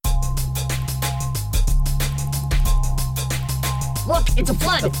Look, it's a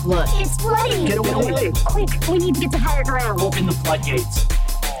flood. It's a flood. It's flooding. Get away. Quick, we need to get to higher ground. Open the floodgates.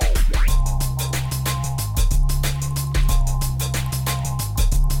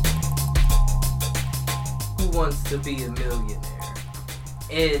 Who wants to be a millionaire?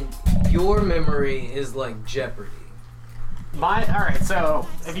 And your memory is like Jeopardy. Alright, so,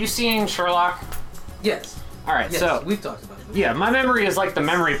 have you seen Sherlock? Yes. Alright, Yes, so, we've talked about it. yeah, my memory is like the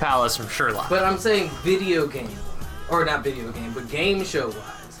memory palace from Sherlock. But I'm saying video game, or not video game, but game show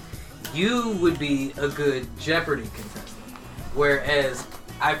wise, you would be a good Jeopardy contestant. Whereas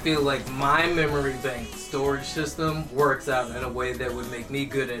I feel like my memory bank storage system works out in a way that would make me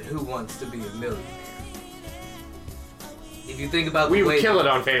good at Who Wants to Be a Millionaire. If you think about the we way would kill it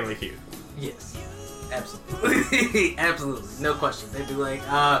on Family Feud. Yes, absolutely, absolutely, no question. They'd be like,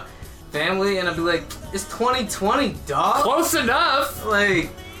 family, and I'd be like, it's 2020, dog. Close enough. Like,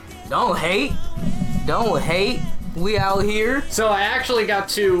 don't hate, we out here. So I actually got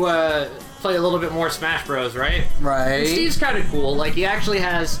to play a little bit more Smash Bros, right? Right. And Steve's kind of cool. Like, he actually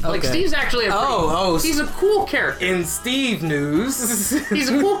has... Like, Okay. Steve's actually a he's a cool character. In Steve news. He's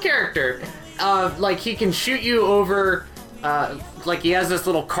a cool character. Like, he can shoot you over... like, he has this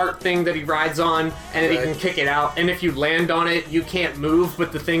little cart thing that he rides on, and then he can kick it out. And if you land on it, you can't move,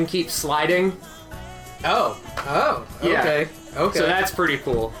 but the thing keeps sliding. Oh, Yeah. okay. So that's pretty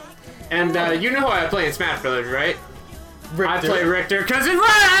cool. And you know how I play in Smash Bros, right? Richter. I play Richter because it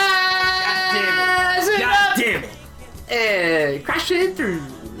God damn it. Hey, crashing through.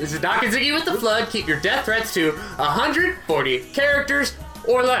 This is Doc and Ziggy with the Flood. Keep your death threats to 140 characters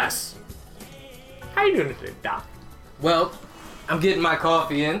or less. How you doing today, Doc? Well, I'm getting my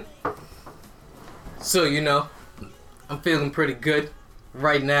coffee in. So, you know, I'm feeling pretty good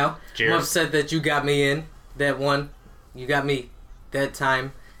right now. Cheers. I'm upset that you got me in. That one. You got me that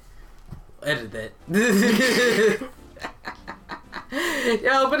time. Edit that.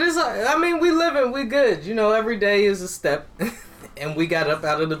 Yo, but it's, I mean, we living, we good. You know, every day is a step. And we got up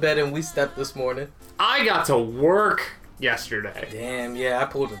out of the bed and we stepped this morning. I got to work yesterday. Damn, yeah, I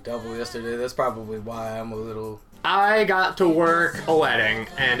pulled a double yesterday. That's probably why I'm a little... I got to work a wedding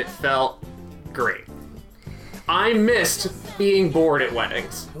and it felt great. I missed being bored at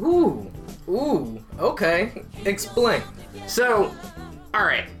weddings. Ooh, okay. Explain. So,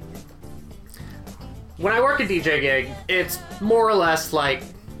 alright. When I work a DJ gig, it's more or less like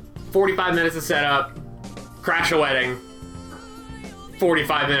 45 minutes of setup, crash a wedding,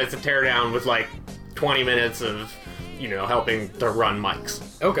 45 minutes of tear down with like 20 minutes of, you know, helping to run mics.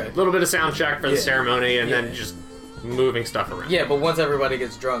 Okay. A little bit of sound check for the ceremony and then just moving stuff around. Yeah, but once everybody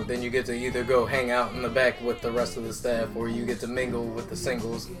gets drunk, then you get to either go hang out in the back with the rest of the staff, or you get to mingle with the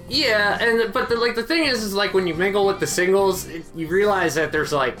singles. Yeah, but the thing is like when you mingle with the singles, you realize that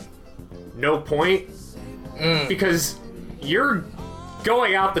there's like no point because you're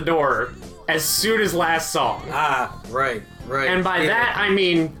going out the door as soon as last song. Ah, right. And by that, I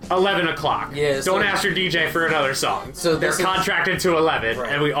mean 11 o'clock. Yeah, so- Don't ask your DJ for another song. So they're this is- contracted to 11,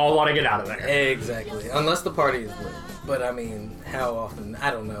 Right. and we all want to get out of there. Exactly. Unless the party is lit. But I mean, how often?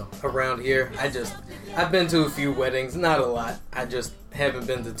 I don't know. Around here, I've been to a few weddings, not a lot. I just haven't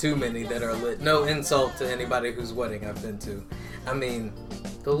been to too many that are lit. No insult to anybody whose wedding I've been to. I mean,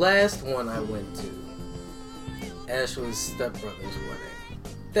 the last one I went to, Ashley's stepbrother's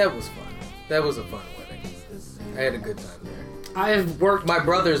wedding. That was fun. That was a fun wedding. I had a good time there. I have worked... My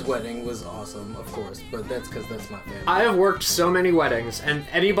brother's wedding was awesome, of course, but that's because that's my family. I have worked so many weddings, and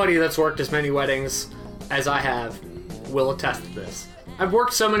anybody that's worked as many weddings as I have will attest to this. I've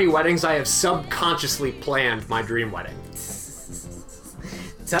worked so many weddings, I have subconsciously planned my dream wedding.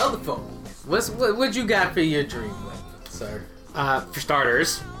 Tell the folks, what you got for your dream wedding, sir? For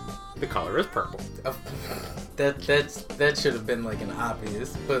starters, the color is purple. That should have been like an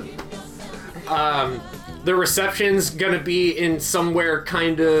obvious, but The reception's gonna be in somewhere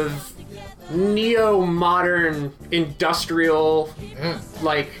kind of neo-modern industrial,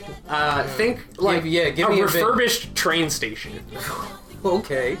 think like give a me refurbished train station.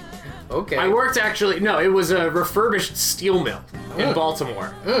 Okay. I worked it was a refurbished steel mill in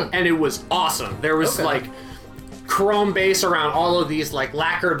Baltimore, and it was awesome. There was like chrome base around all of these like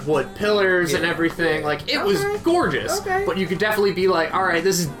lacquered wood pillars and everything. Like it was gorgeous, but you could definitely be like, all right,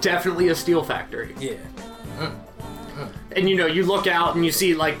 this is definitely a steel factory. Yeah. And you know, you look out and you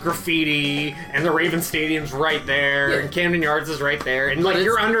see like graffiti, and the Raven Stadium's right there, and Camden Yards is right there, and like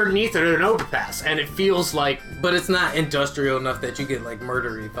you're underneath it at an overpass, and it feels like. But it's not industrial enough that you get like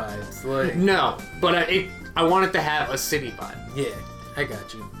murdery vibes. Like no, but I want it to have a city vibe. Yeah, I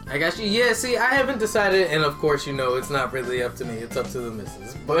got you. Yeah, see, I haven't decided, and of course, you know, it's not really up to me. It's up to the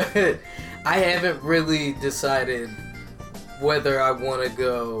missus. But I haven't really decided whether I want to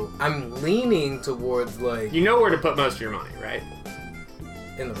go. I'm leaning towards like You know where to put most of your money, right?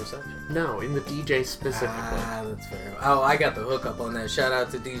 in the reception. No, in the DJ specifically. Ah, that's fair. Oh, I got the hookup on that. Shout out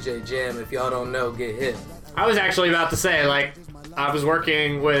to DJ Jam. If y'all don't know, get hit. I was actually about to say, like, I was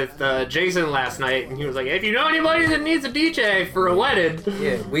working with Jason last night, and he was like, if you know anybody that needs a DJ for a wedding.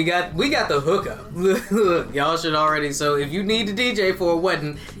 Yeah, we got the hookup. Look, y'all should already. So if you need a DJ for a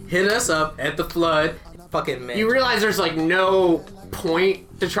wedding, hit us up at the Flood. Fucking man. You realize there's like no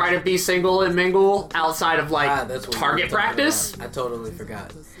point to try to be single and mingle outside of like that's what target practice. I totally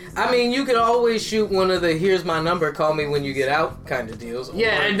forgot. I mean, you could always shoot one of the "here's my number, call me when you get out" kind of deals.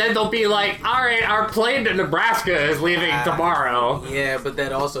 Yeah, and then they'll be like, all right, our plane to Nebraska is leaving tomorrow. Yeah, but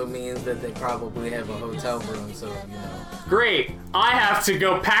that also means that they probably have a hotel room, so, you know. Great. I have to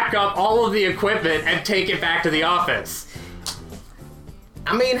go pack up all of the equipment and take it back to the office.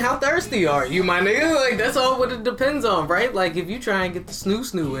 I mean, how thirsty are you, my nigga? Like, that's all what it depends on, right? Like, if you try and get the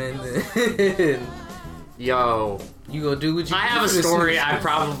snoo in, then Yo. you gonna do what you I have a story I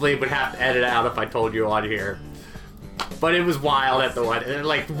probably would have to edit out if I told you on here. But it was wild at the wedding.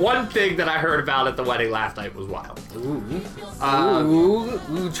 Like, one thing that I heard about at the wedding last night was wild.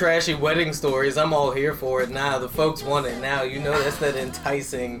 Ooh, trashy wedding stories. I'm all here for it now. The folks want it now. You know that's that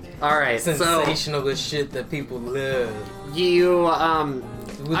enticing, Alright, sensationalist shit that people love. You,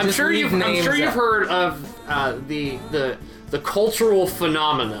 We'll I'm just sure leave you've names out. heard of the cultural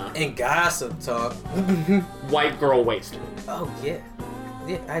phenomena And gossip talk. white girl wasted. Oh yeah,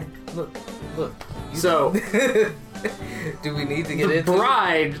 yeah. Look. So do we need to get the into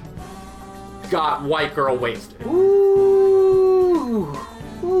bride got white girl wasted. it? Ooh,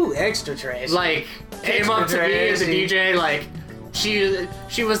 extra trash. Like came Extra up to me as a trashy. DJ, like she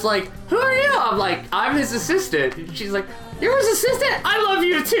was like, "Who are you?" I'm like, "I'm his assistant." And she's like, "You're his assistant? I love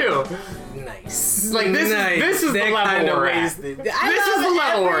you too." Nice. Like, this is the That level kinda we're at. wasted. This is the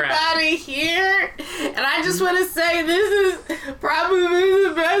level we're at. Everybody here, and I just want to say this is probably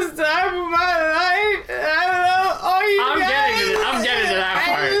the best time of my life. I don't know. All you I'm getting to that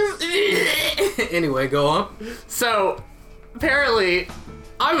part. Anyway, go on. So apparently,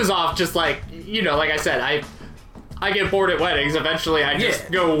 I was off just like, you know, like I said, I get bored at weddings. Eventually, I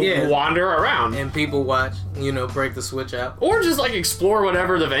just go wander around. And people watch, you know, break the switch out. Or just like explore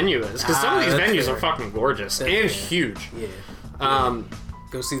whatever the venue is. Because some of these that's venues fair. are fucking gorgeous That's and fair. huge. Yeah.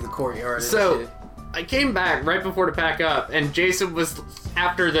 Go see the courtyard and So shit. I came back right before to pack up, and Jason was,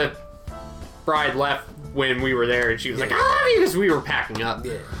 after the bride left when we were there, and she was like, I love you, because we were packing up.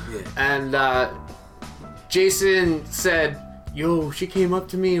 Yeah. And Jason said, yo, she came up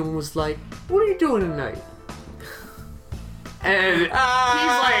to me and was like, what are you doing tonight? And he's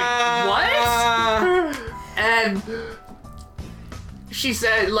like, what? And she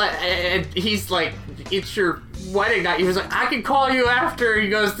said, like, and he's like, it's your wedding night. He was like, I can call you after he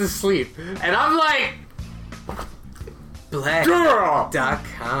goes to sleep. And I'm like,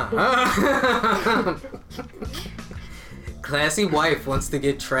 Black.com. Classy wife wants to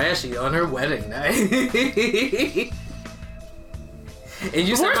get trashy on her wedding night. And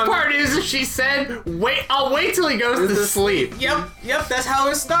you the worst part is she said, "Wait, I'll wait till he goes to sleep." Yep, that's how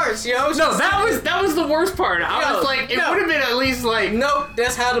it starts, yo. No, that was the worst part. I was like, it would have been at least like, nope,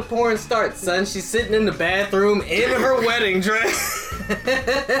 that's how the porn starts, son. She's sitting in the bathroom in her wedding dress.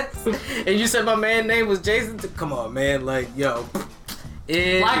 And you said my man's name was Jason. Come on, man, like, yo.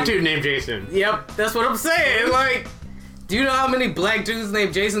 black dude named Jason. Yep, that's what I'm saying. Like, do you know how many black dudes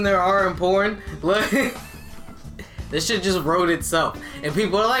named Jason there are in porn? Like, this shit just wrote itself. And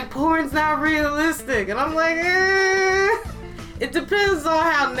people are like, porn's not realistic. And I'm like, it depends on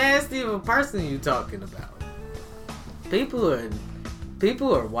how nasty of a person you're talking about. People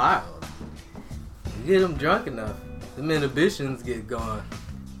are wild. You get them drunk enough, them inhibitions get gone.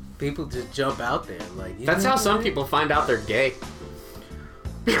 People just jump out there. Like, That's how some people find out they're gay.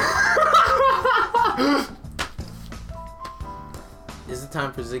 Is it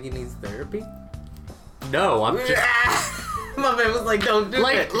time for Ziggy Needs Therapy? No, I'm just My man was like, don't do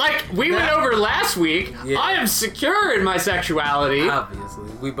that. like we went over last week. Yeah. I am secure in my sexuality. Obviously,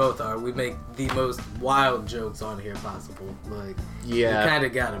 we both are. We make the most wild jokes on here possible. Like, Yeah. you kind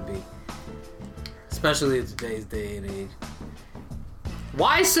of gotta be, especially in today's day and age.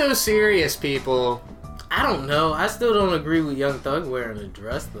 Why so serious, people? I don't know. I still don't agree with Young Thug wearing a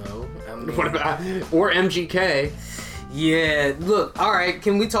dress, though. I mean, What about or MGK? Yeah, look, alright,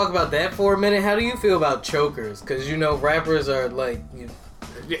 can we talk about that for a minute? How do you feel about chokers? Because, you know, rappers are like, you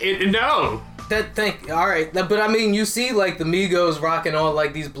know, No. alright, but I mean, you see, like, the Migos rocking all,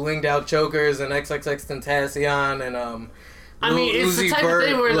 like, these blinged out chokers and XXX Tentacion and, I mean, it's the Uzi type Vert, of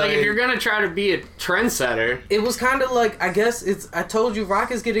thing where, like, if like- you're gonna try to be a trendsetter, It was kind of like, I guess I told you,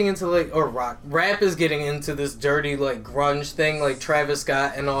 rap is getting into this dirty, like, grunge thing, like Travis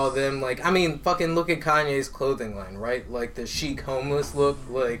Scott and all them. Like, I mean, fucking look at Kanye's clothing line, right? Like, the chic homeless look,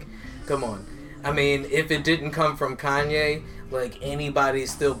 like, come on. I mean, if it didn't come from Kanye, like, anybody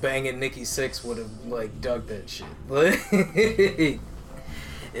still banging Nicki Sixx would have, like, dug that shit. Like,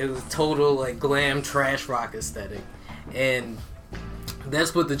 it was total, like, glam trash rock aesthetic. And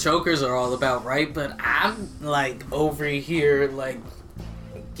that's what the chokers are all about, right? But I'm, like, over here, like,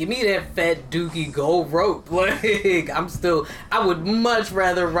 give me that fat dookie gold rope. Like, I would much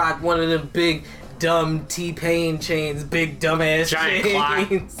rather rock one of them big, dumb T-Pain chains, big, dumbass Giant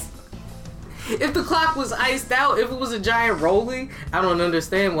chains. clock. If the clock was iced out, if it was a giant rollie, I don't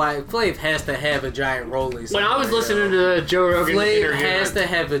understand why Flav has to have a giant rollie when I was somewhere, listening though. to Joe Rogan Flav interview, has to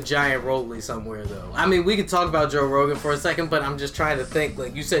have a giant rollie somewhere, though. I mean, we could talk about Joe Rogan for a second, but I'm just trying to think.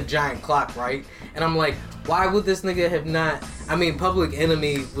 Like, you said giant clock, right? And I'm like, why would this nigga have not... I mean, Public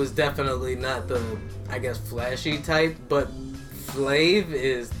Enemy was definitely not the, I guess, flashy type, but Flav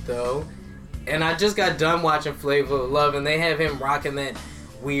is, though. And I just got done watching Flavor of Love, and they have him rocking that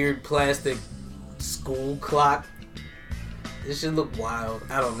weird plastic school clock. This should look wild.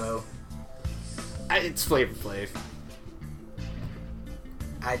 I don't know. it's Flavor Flav.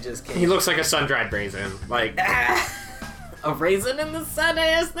 I just can't. He looks like a sun-dried raisin. Like, A raisin in the sun,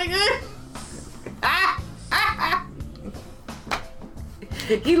 ass nigga.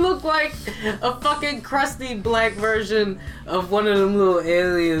 He looked like a fucking crusty black version of one of them little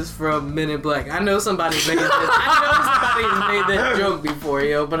aliens from Men in Black. I know somebody made that joke before,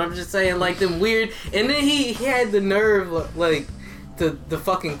 yo, but I'm just saying, like, them weird. And then he had the nerve, like, the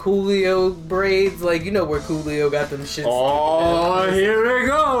fucking Coolio braids, like, you know where Coolio got them shits. oh, here we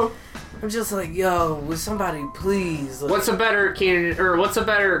go. I'm just like, yo, would somebody please? Like, What's a better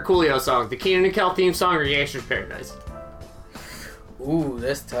Coolio song? The Keenan and Kel theme song or Gangsta's Paradise? Ooh,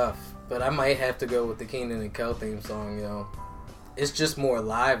 that's tough. But I might have to go with the Keenan and Kel theme song, yo. It's just more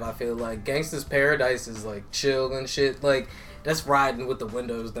live, I feel like. Gangsta's Paradise is, like, chill and shit. Like, that's riding with the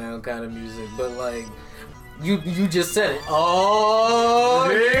windows down kind of music. But, like, you just said it. Oh,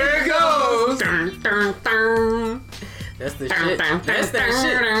 here it goes. Dun, dun, dun. That's the shit. That's that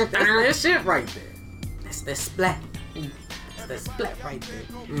shit. That's that shit right there. That's that splat. That's that splat right there.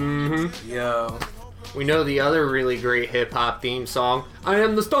 Mm-hmm. Yo. We know the other really great hip-hop theme song. I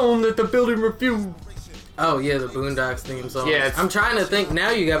am the stone that the building refused. Oh, yeah, the Boondocks theme song. Yeah, it's- I'm trying to think. Now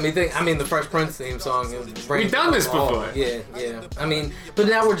you got me think. I mean, the Fresh Prince theme song. We've done this before. Yeah. I mean, but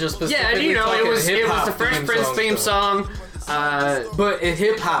now we're just Yeah, specifically you know, it talking was the hip-hop Fresh Prince theme though. song. But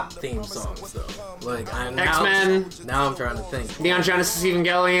hip-hop theme songs, though. Like, X-Men. Now I'm trying to think. Neon Genesis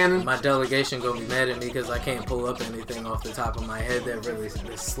Evangelion. My delegation gonna be mad at me because I can't pull up anything off the top of my head that really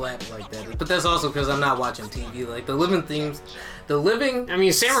slapped like that. But that's also because I'm not watching TV. Like, the living themes, I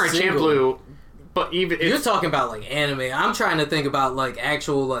mean, Samurai single- Champloo, but even You're talking about, like, anime. I'm trying to think about, like,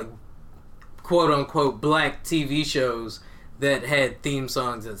 actual, like, quote-unquote black TV shows that had theme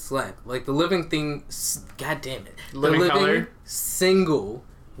songs that slap. Like, the living theme... God damn it. Living Color?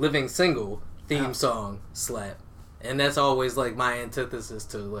 Living single theme song slap. And that's always, like, my antithesis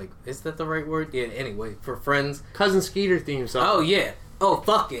to, like... Is that the right word? Yeah, anyway. For Friends. Cousin Skeeter theme song. Oh, yeah. Oh,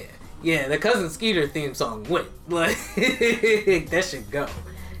 fuck yeah. Yeah, the Cousin Skeeter theme song went. Like, that should go.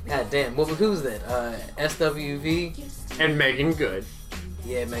 God damn. Well, who's that? SWV? And Megan Good.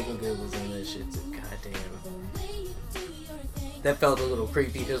 Yeah, Megan Good was in that shit too. God damn. That felt a little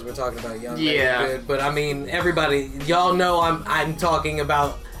creepy because we're talking about young Yeah. Megan Good. But I mean, everybody, y'all know I'm talking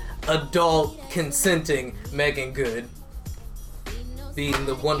about adult consenting Megan Good, being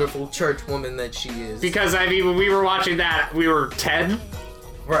the wonderful church woman that she is. Because I mean, when we were watching that, we were 10.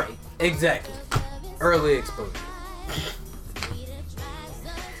 Right. Exactly. Early exposure.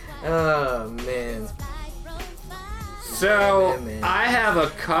 Oh man. So Man. I have a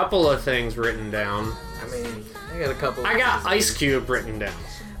couple of things written down. I mean, I got a couple. I got Ice Cube written down.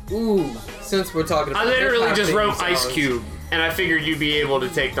 Ooh, since we're talking about I literally hip-hop just theme wrote songs. Ice Cube, and I figured you'd be able to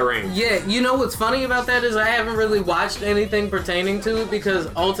take the reins. Yeah, you know what's funny about that is I haven't really watched anything pertaining to it because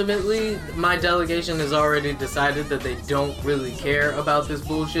ultimately my delegation has already decided that they don't really care about this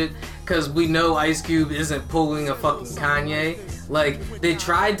bullshit because we know Ice Cube isn't pulling a fucking Kanye. Like, they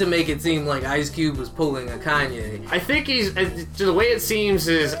tried to make it seem like Ice Cube was pulling a Kanye. I think the way it seems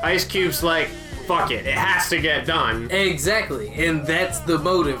is Ice Cube's like, fuck it has to get done. Exactly, and that's the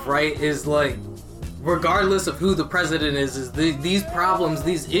motive, right? Is like, regardless of who the president is these problems,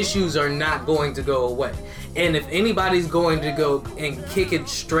 these issues are not going to go away. And if anybody's going to go and kick it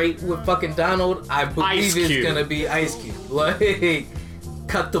straight with fucking Donald, I believe it's gonna be Ice Cube. Like,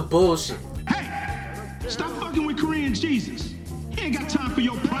 cut the bullshit. Hey, stop fucking with Korean Jesus. He ain't got time for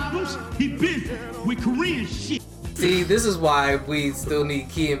your problems. He busy with Korean shit. See, this is why we still need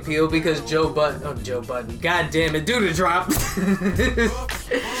Key and Peele, because Joe Budden. God damn it, do the drop.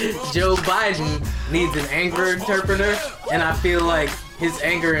 Joe Biden needs an anger interpreter, and I feel like his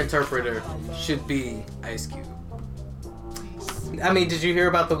anger interpreter should be Ice Cube. I mean, did you hear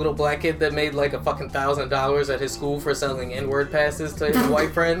about the little black kid that made like a fucking $1,000 at his school for selling N-word passes to his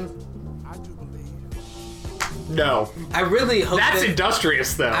white friends? No. I really hope that's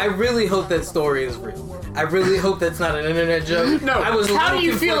industrious, though. I really hope that story is real. I really hope that's not an internet joke. No. How do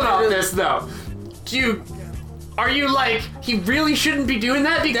you feel about this, though? Are you like, he really shouldn't be doing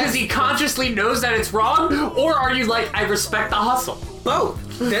that because he consciously knows that it's wrong? Or are you like, I respect the hustle?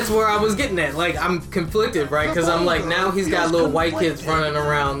 Both. That's where I was getting at. Like, I'm conflicted, right? Because I'm like, now he's got little white kids running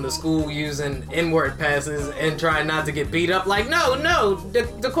around the school using N-word passes and trying not to get beat up. Like, no, the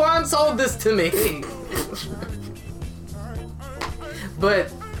Quran sold this to me.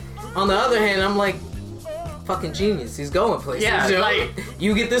 But on the other hand, I'm like, fucking genius. He's going places. Yeah, like,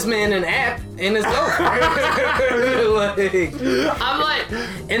 you get this man an app and it's over. Like, I'm like,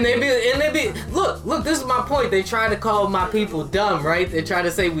 and they be look, this is my point. They try to call my people dumb, right? They try to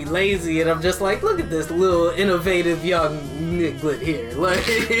say we lazy, and I'm just like, look at this little innovative young niglet here. Like,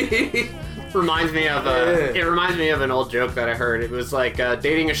 it reminds me of an old joke that I heard. It was like,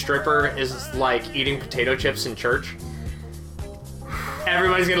 dating a stripper is like eating potato chips in church.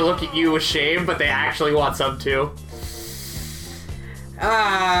 Everybody's gonna look at you with shame, but they actually want some too.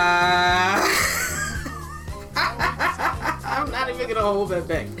 I'm not even gonna hold that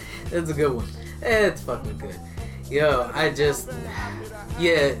back. That's a good one. It's fucking good. Yo,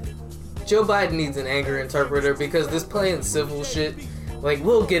 Joe Biden needs an anger interpreter because this playing civil shit, like,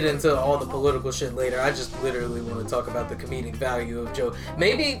 we'll get into all the political shit later. I just literally want to talk about the comedic value of Joe.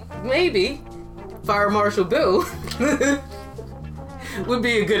 Maybe Fire Marshal Bill would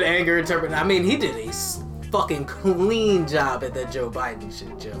be a good anger interpreter. I mean, he did a fucking clean job at that Joe Biden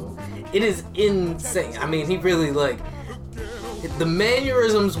shit, Joe. It is insane. I mean, he really, like, the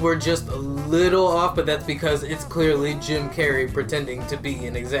mannerisms were just a little off, but that's because it's clearly Jim Carrey pretending to be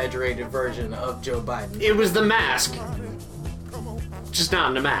an exaggerated version of Joe Biden. It was the mask. Just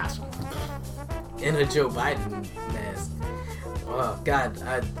not in a mask. In a Joe Biden mask. Oh, God,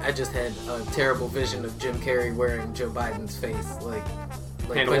 I just had a terrible vision of Jim Carrey wearing Joe Biden's face, like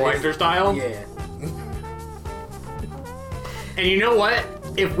Hannibal Lecter style? Yeah. And you know what?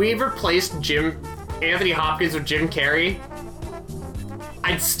 If we replaced Anthony Hopkins with Jim Carrey,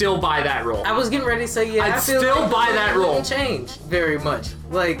 I'd still buy that role. I was getting ready to say, yeah, I'd I feel still like buy that role. Didn't change very much.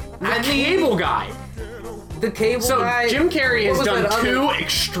 Like, the Cable Guy. The Cable Guy. So Jim Carrey has done two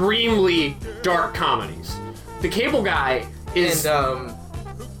extremely dark comedies. The Cable Guy is. And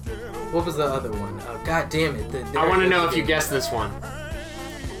what was the other one? God damn it! I want to know if you guessed this one.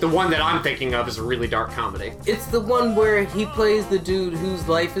 The one that I'm thinking of is a really dark comedy. It's the one where he plays the dude whose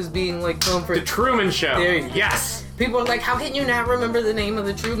life is being like comfort. The Truman Show. There you go. Yes. People are like, how can you not remember the name of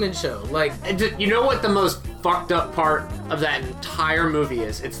the Truman Show? Like, you know what the most fucked up part of that entire movie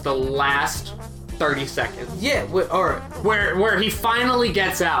is? It's the last 30 seconds. Yeah, alright. Where he finally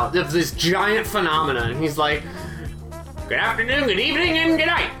gets out of this giant phenomenon, and he's like, good afternoon, good evening, and good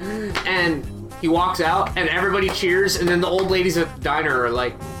night. And he walks out, and everybody cheers, and then the old ladies at the diner are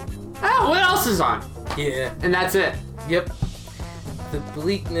like, oh, what else is on? Yeah. And that's it. Yep. The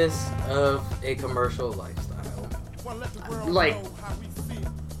bleakness of a commercial lifestyle. Like,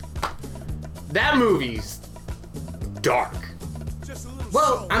 that movie's dark.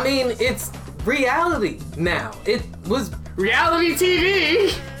 Well, I mean, it's reality now. It was reality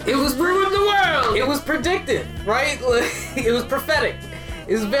TV. It was ruined the world. It was predicted, right? It was prophetic.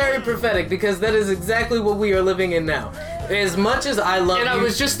 It was very prophetic because that is exactly what we are living in now. As much as I love, and I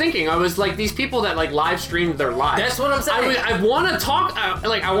was just thinking, I was like, these people that like live stream their lives. That's what I'm saying. I want to talk,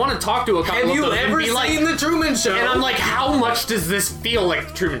 I want to talk to a couple of them. Have you ever seen the Truman Show? And I'm like, how much does this feel like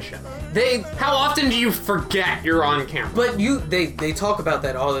the Truman Show? How often do you forget you're on camera? But they talk about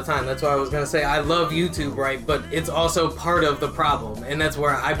that all the time. That's why I was gonna say I love YouTube, right? But it's also part of the problem, and that's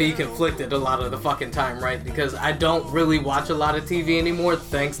where I be conflicted a lot of the fucking time, right? Because I don't really watch a lot of TV anymore,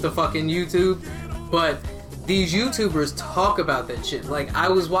 thanks to fucking YouTube. But these YouTubers talk about that shit. Like, I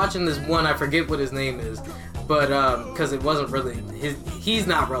was watching this one, I forget what his name is, but because it wasn't really he's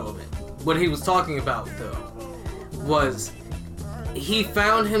not relevant. What he was talking about though was, he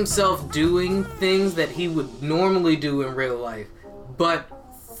found himself doing things that he would normally do in real life, but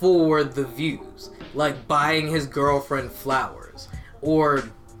for the views. like buying his girlfriend flowers or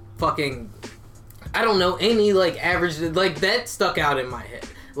fucking, I don't know, any like average, like that stuck out in my head.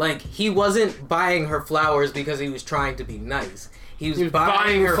 Like he wasn't buying her flowers because he was trying to be nice. He was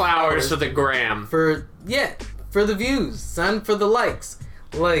buying her flowers for the gram. For the views, son, for the likes.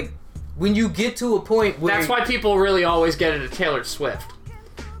 Like when you get to a point where that's why people really always get into Taylor Swift.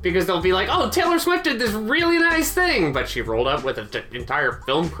 Because they'll be like, oh, Taylor Swift did this really nice thing, but she rolled up with an entire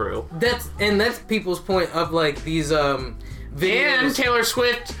film crew. That's people's point of like these videos. And Taylor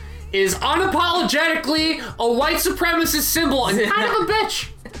Swift is unapologetically a white supremacist symbol and kind of a bitch.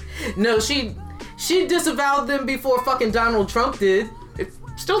 No, she disavowed them before fucking Donald Trump did. It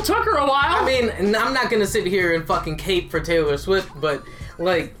still took her a while. I mean, and I'm not gonna sit here and fucking cape for Taylor Swift, but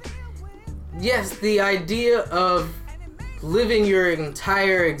like, yes, the idea of living your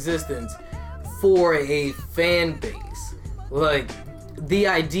entire existence for a fan base, like the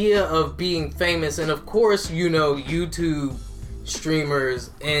idea of being famous, and of course, you know, YouTube streamers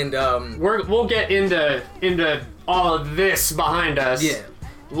and we'll get into all of this behind us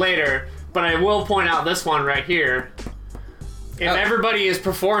later, but I will point out this one right here. If everybody is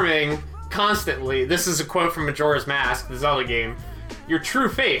performing constantly, this is a quote from Majora's Mask, the Zelda game, your true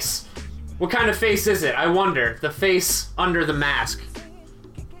face. What kind of face is it? I wonder. The face under the mask.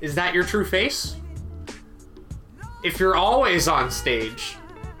 Is that your true face? If you're always on stage,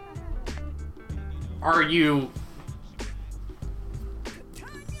 are you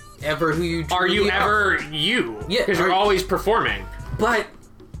ever who you are? You ever you? Yeah, because you're always performing. But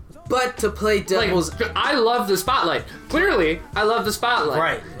to play devil's, like, I love the spotlight. Clearly, I love the spotlight.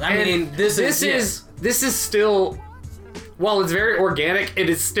 Right. I mean, this is still. While it's very organic, it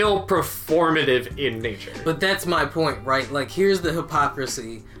is still performative in nature. But that's my point, right? Like, here's the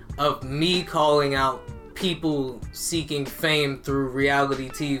hypocrisy of me calling out people seeking fame through reality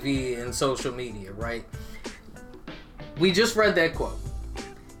TV and social media, right? We just read that quote.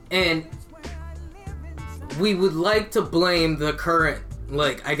 And we would like to blame the current,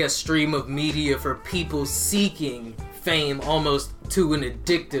 like, I guess, stream of media for people seeking fame almost to an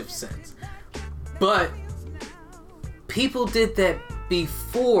addictive sense. But people did that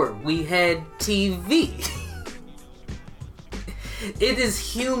before we had TV. It is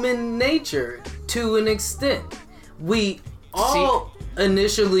human nature to an extent. We all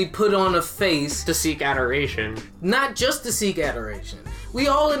initially put on a face to seek adoration. Not just to seek adoration. We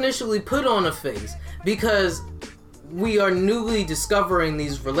all initially put on a face because we are newly discovering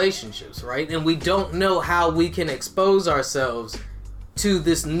these relationships, right? And we don't know how we can expose ourselves to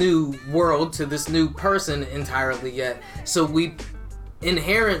this new world, to this new person entirely yet. So we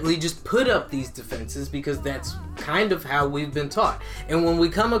inherently just put up these defenses because that's kind of how we've been taught. And when we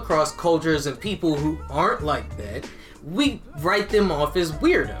come across cultures and people who aren't like that, we write them off as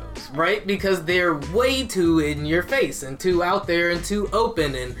weirdos, right? Because they're way too in your face and too out there and too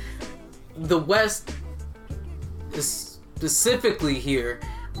open. And the West, specifically here,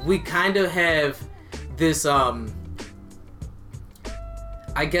 we kind of have this, I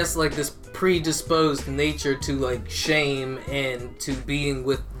guess, like this predisposed nature to like shame and to being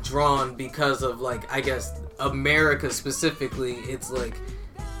withdrawn because of, like, I guess America specifically, it's like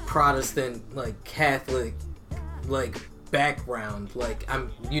Protestant, like Catholic, like background, like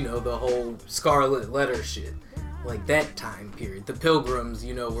the whole Scarlet Letter shit, like that time period. The Pilgrims,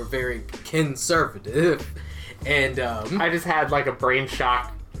 were very conservative, and I just had like a brain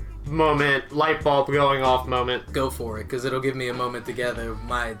shock moment, light bulb going off moment. Go for it, because it'll give me a moment to gather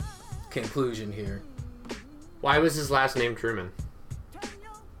my conclusion here. Why was his last name Truman?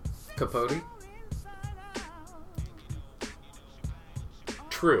 Capote?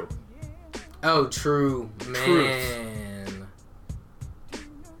 True. Oh, true, man. Truth.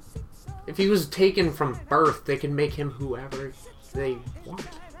 If he was taken from birth, they can make him whoever they want.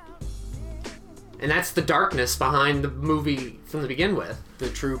 And that's the darkness behind the movie from the begin with. The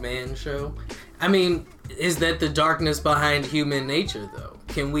True Man Show. I mean, is that the darkness behind human nature, though?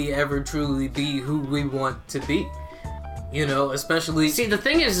 Can we ever truly be who we want to be? Especially... See, the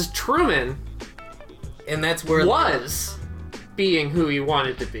thing is Truman... And that's where... was being who he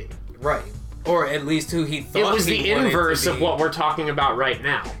wanted to be. Right. Or at least who he thought he wanted to be. It was the inverse of what we're talking about right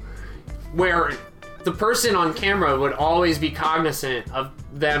now. Where the person on camera would always be cognizant of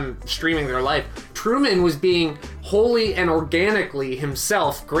them streaming their life. Truman was being wholly and organically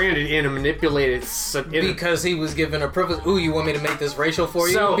himself, granted in a manipulated... because he was given a privilege... Ooh, you want me to make this racial for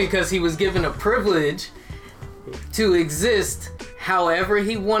you? Because he was given a privilege to exist however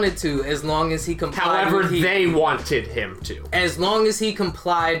he wanted to, as long as he complied they wanted him to. As long as he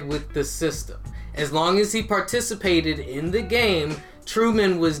complied with the system. As long as he participated in the game,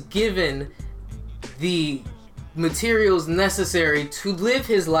 Truman was given the materials necessary to live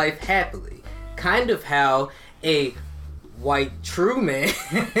his life happily. Kind of how a white true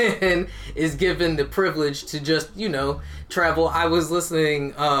man is given the privilege to just, travel. I was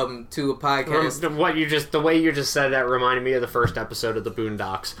listening to a podcast. The way you just said that reminded me of the first episode of the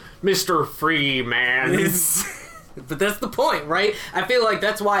Boondocks. Mr. Freeman. But that's the point, right? I feel like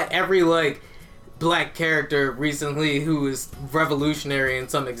that's why every, black character recently who is revolutionary in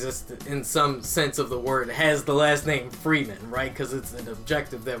some sense of the word has the last name Freeman, right? Because it's an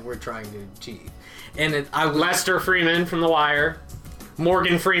objective that we're trying to achieve. And Lester Freeman from The Wire,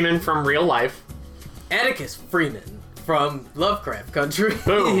 Morgan Freeman from Real Life, Atticus Freeman from Lovecraft Country.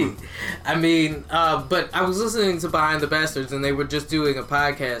 Boom. I mean, but I was listening to Behind the Bastards, and they were just doing a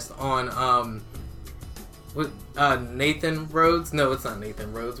podcast on Nathan Rhodes. No, it's not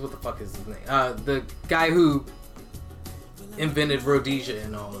Nathan Rhodes. What the fuck is his name? The guy who invented Rhodesia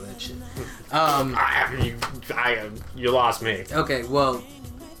and all of that shit. You lost me. Okay, well,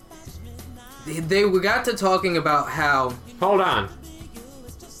 we got to talking about how... Hold on.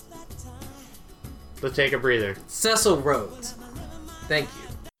 Let's take a breather. Cecil Rhodes. Thank you.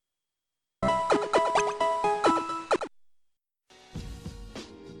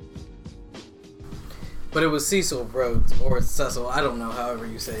 But it was Cecil Rhodes, or Cecil, I don't know, however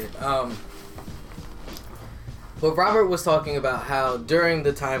you say it. But Robert was talking about how during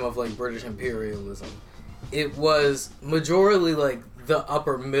the time of, British imperialism, it was majorly, the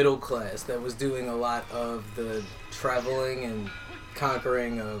upper middle class that was doing a lot of the traveling and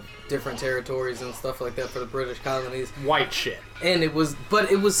conquering of different territories and stuff like that for the British colonies. White shit. And it was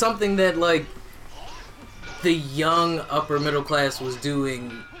something that, the young upper middle class was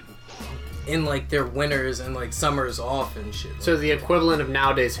doing in their winters and summers off and shit. So the equivalent of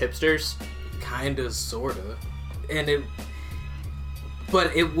nowadays hipsters? Kinda, sorta.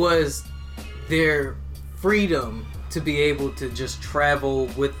 But it was their freedom to be able to just travel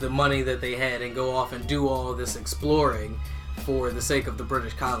with the money that they had and go off and do all this exploring for the sake of the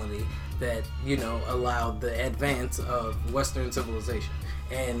British colony that, allowed the advance of Western civilization.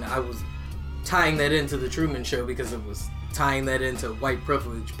 And I was tying that into the Truman Show because it was tying that into white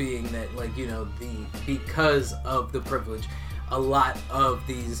privilege, being that because of the privilege, a lot of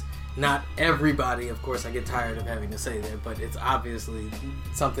these, not everybody, of course, I get tired of having to say that, but it's obviously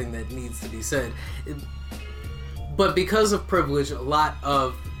something that needs to be said. But because of privilege, a lot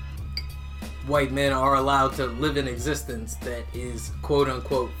of white men are allowed to live an existence that is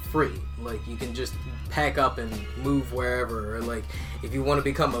quote-unquote free. You can just pack up and move wherever, or if you want to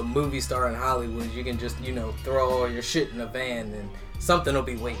become a movie star in Hollywood, you can just, throw all your shit in a van and something will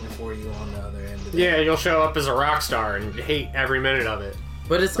be waiting for you on the other end of it. Yeah, you'll show up as a rock star and hate every minute of it.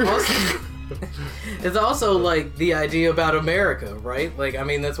 But it's also... it's also, the idea about America, right?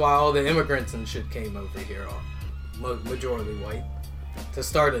 That's why all the immigrants and shit came over here, majority white, to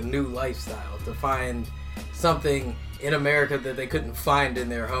start a new lifestyle, to find something in America that they couldn't find in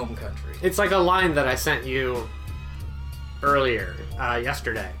their home country. It's like a line that I sent you earlier,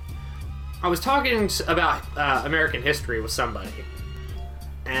 yesterday. I was talking about American history with somebody,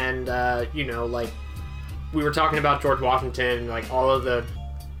 and, we were talking about George Washington, all of the,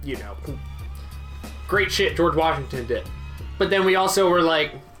 great shit George Washington did. But then we also were,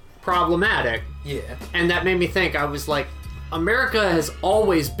 problematic. Yeah. And that made me think, I was like, America has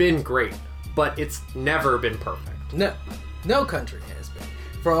always been great, but it's never been perfect. No country has been.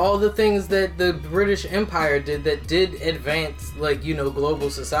 For all the things that the British Empire did that did advance, global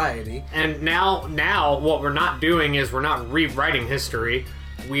society. And now what we're not doing is we're not rewriting history.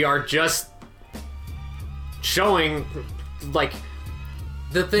 We are just showing,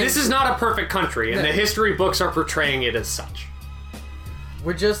 this is not a perfect country, and the history books are portraying it as such.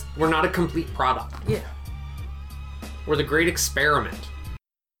 We're not a complete product. Yeah. We're the great experiment.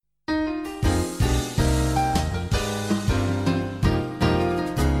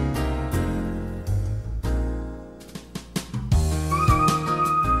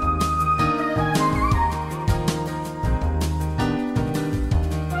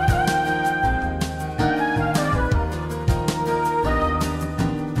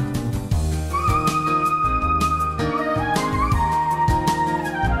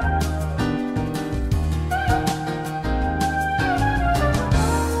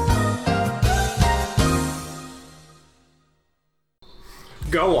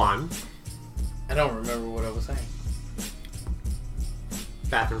 Go on. I don't remember what I was saying.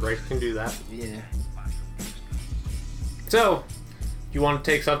 Bathroom breaks can do that. Yeah. So, you want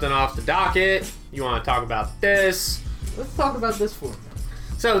to take something off the docket? You want to talk about this? Let's talk about this for a minute.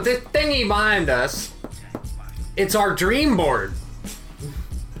 So, this thingy behind us, it's our dream board.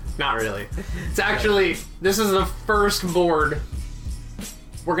 Not really. It's actually, this is the first board.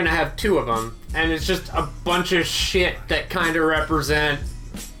 We're gonna have 2 of them, and it's just a bunch of shit that kind of represent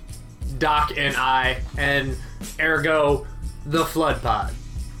Doc and I, and ergo, the Flood Pod.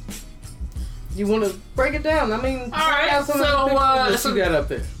 You want to break it down? I mean, Alright, so, what you got up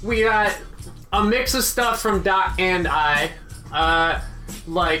there? We got a mix of stuff from Doc and I.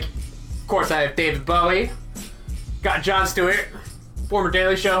 Like, of course, I have David Bowie. Got Jon Stewart, former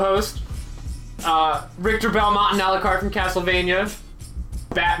Daily Show host. Richter Belmont and Alucard from Castlevania.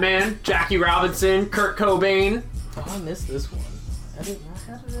 Batman, Jackie Robinson, Kurt Cobain. Oh, I missed this one. How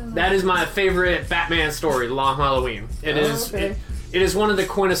did I know? That is my favorite Batman story, The Long Halloween. It is. Okay. It is one of the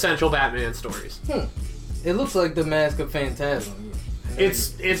quintessential Batman stories. It looks like the Mask of Phantasm.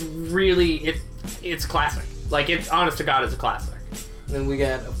 It's really it's classic. Like, it's honest to God, it's a classic. Then we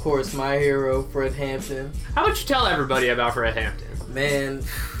got, of course, my hero, Fred Hampton. How about you tell everybody about Fred Hampton? Man,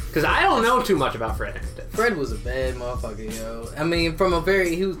 Because I don't know too much about Fred Hampton. Fred was a bad motherfucker, yo. I mean,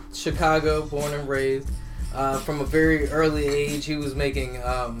 he was Chicago, born and raised. From a very early age, he was making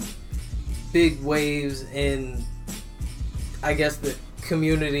big waves in, I guess, the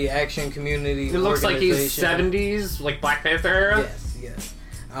action community. It looks like he's organization. 70s, like Black Panther era. Yes.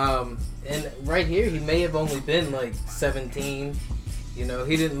 And right here, he may have only been like 17. You know,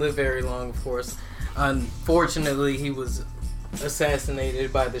 he didn't live very long, of course. Unfortunately, he was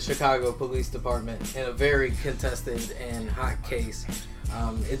assassinated by the Chicago Police Department in a very contested and hot case.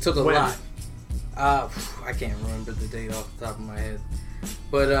 It took a lot. I can't remember the date off the top of my head.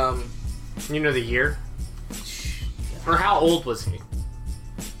 But, You know the year? Or how old was he?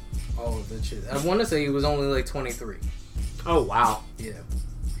 all of that shit. I want to say he was only like 23. Oh, wow. Yeah.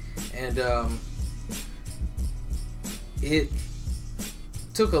 And, it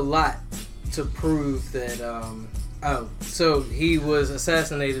took a lot to prove that, so he was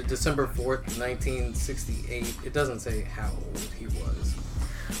assassinated December 4th, 1968. It doesn't say how old he was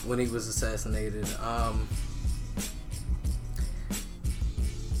when he was assassinated.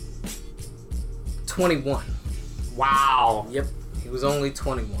 21. Wow. Yep. He was only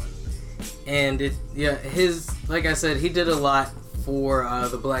 21. And like I said, he did a lot for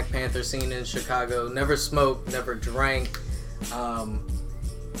the Black Panther scene in Chicago. Never smoked, never drank.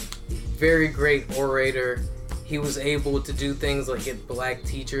 Very great orator. He was able to do things like get black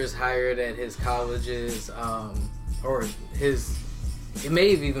teachers hired at his colleges, it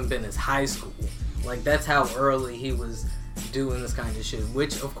may have even been his high school. Like, that's how early he was doing this kind of shit,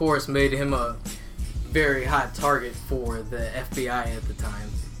 which of course made him a very hot target for the FBI at the time.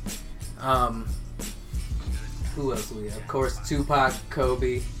 Who else do we have? Of course, Tupac,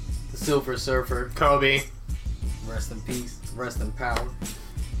 Kobe, the Silver Surfer. Kobe. Rest in peace, rest in power.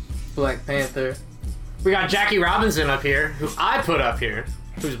 Black Panther. We got Jackie Robinson up here, who I put up here,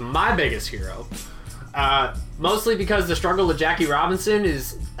 who's my biggest hero. Mostly because the struggle of Jackie Robinson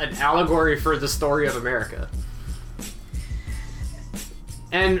is an allegory for the story of America.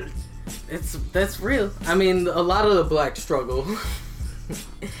 And That's real. I mean, a lot of the black struggle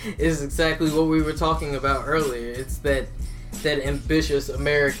is exactly what we were talking about earlier. It's that ambitious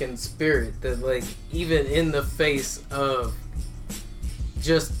American spirit that, like, even in the face of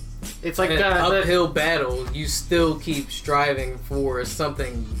just it's like an uphill battle, you still keep striving for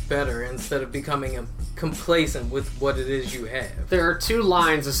something better instead of becoming complacent with what it is you have. There are 2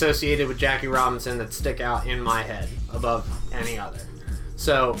 lines associated with Jackie Robinson that stick out in my head above any other.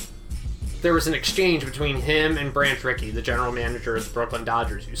 So, there was an exchange between him and Branch Rickey, the general manager of the Brooklyn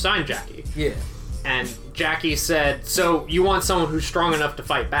Dodgers, who signed Jackie. Yeah. And Jackie said, so you want someone who's strong enough to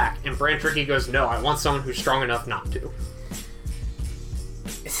fight back? And Branch Rickey goes, no, I want someone who's strong enough not to.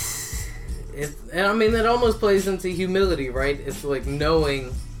 And I mean, that almost plays into humility, right? It's like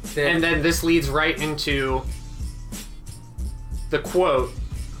knowing that... And then this leads right into the quote.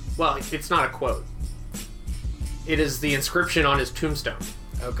 Well, it's not a quote. It is the inscription on his tombstone.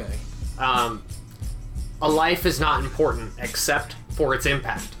 Okay. A life is not important except for its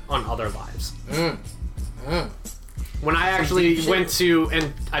impact on other lives. When I actually went to,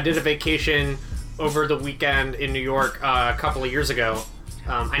 and I did a vacation over the weekend in New York a couple of years ago,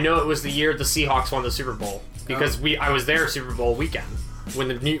 I know it was the year the Seahawks won the Super Bowl because I was there Super Bowl weekend when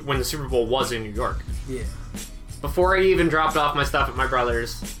the Super Bowl was in New York. Yeah. Before I even dropped off my stuff at my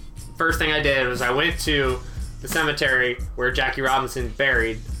brother's, first thing I did was I went to the cemetery where Jackie Robinson's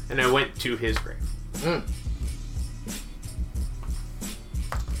buried, and I went to his grave.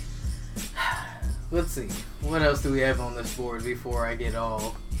 Let's see. What else do we have on this board before I get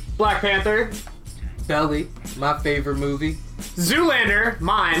all... Black Panther. Belly, my favorite movie. Zoolander,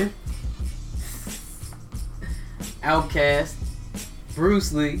 mine. Outcast.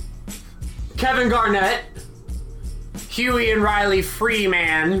 Bruce Lee. Kevin Garnett. Huey and Riley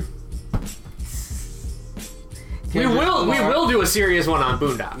Freeman. We will do a serious one on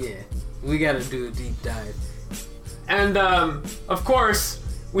Boondock. Yeah, we gotta do a deep dive. And, of course,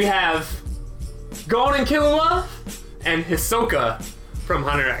 we have Gon and Killua and Hisoka from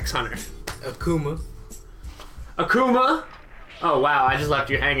Hunter x Hunter. Akuma. Oh, wow, I just left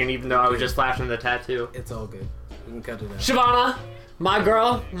you hanging even though I was just flashing the tattoo. It's all good. We can cut it out. Shyvana, my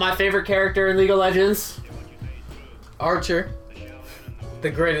girl, my favorite character in League of Legends. Archer, the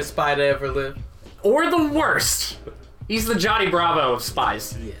greatest spy to ever live. Or the worst. He's the Johnny Bravo of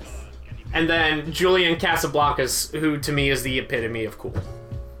spies. Yes. And then Julian Casablancas, who to me is the epitome of cool.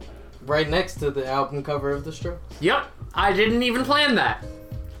 Right next to the album cover of The Strokes. Yep, I didn't even plan that.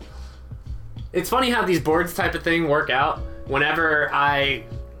 It's funny how these boards type of thing work out whenever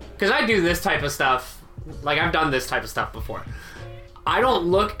because I do this type of stuff, like I've done this type of stuff before. I don't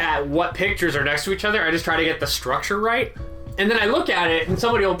look at what pictures are next to each other, I just try to get the structure right. And then I look at it and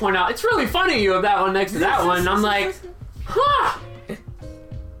somebody will point out, it's really funny you have that one next to that one, and I'm like, huh!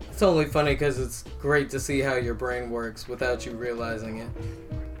 It's only funny because it's great to see how your brain works without you realizing it.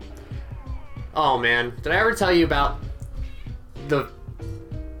 Oh man, did I ever tell you about the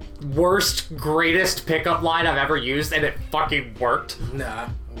worst, greatest pickup line I've ever used and it fucking worked? Nah,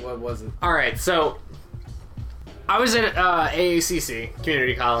 what was it? Alright, so I was at AACC,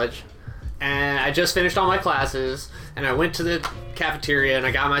 community college, and I just finished all my classes, and I went to the cafeteria and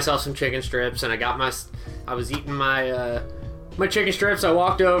I got myself some chicken strips, and I was eating my chicken strips. I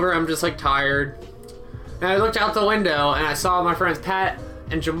walked over, I'm just like tired, and I looked out the window and I saw my friends Pat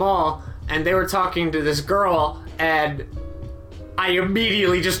and Jamal, and they were talking to this girl, and I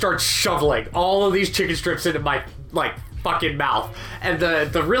immediately just start shoveling all of these chicken strips into my like fucking mouth, and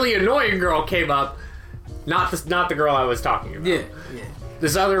the really annoying girl came up, not the girl I was talking about. Yeah.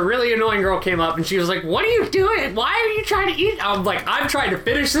 This other really annoying girl came up and she was like, "What are you doing? Why are you trying to eat?" I'm like, "I'm trying to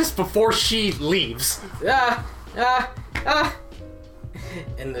finish this before she leaves."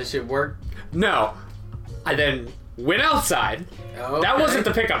 And this shit worked? No. I then went outside. Oh, okay. That wasn't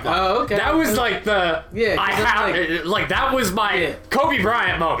the pickup line. Oh, okay. That was like the that was my Kobe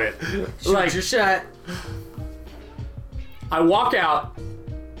Bryant moment. Shoot your shot. I walk out,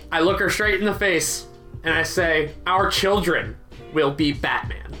 I look her straight in the face, and I say, "Our children will be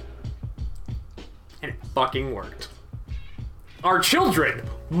Batman." And it fucking worked. Our children,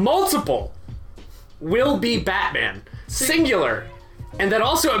 multiple, will be Batman. Singular. And that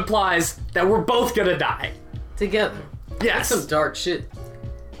also implies that we're both gonna die. Together. Yes. That's some dark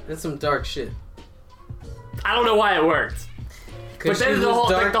shit. I don't know why it worked. But then the whole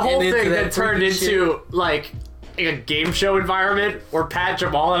thing then turned into like a game show environment where Pat,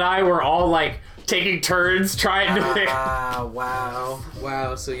 Jamal, and I were all like taking turns trying to pick. Wow.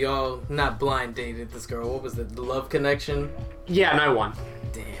 So y'all not blind dated this girl. What was it? The Love Connection? Yeah, and I won.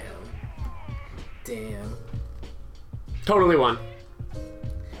 Damn. Totally won.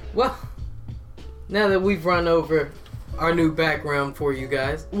 Well, now that we've run over our new background for you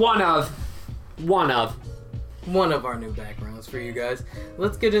guys. One of our new backgrounds for you guys.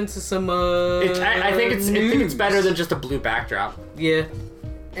 Let's get into some I think news. it's better than just a blue backdrop. Yeah.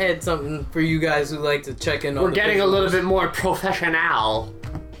 Add something for you guys who like to check in on. We're getting a little bit more professional.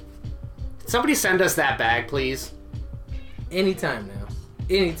 Somebody send us that bag, please. Anytime now.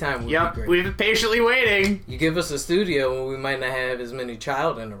 Anytime would be great. We've been patiently waiting. You give us a studio and we might not have as many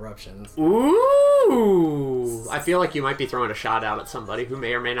child interruptions. Ooh. I feel like you might be throwing a shot out at somebody who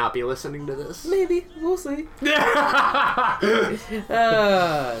may or may not be listening to this. Maybe. We'll see.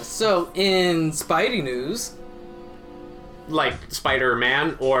 So, in Spidey news... Like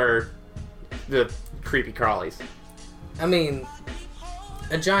Spider-Man or the creepy crawlies? I mean,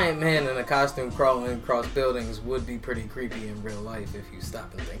 a giant man in a costume crawling across buildings would be pretty creepy in real life if you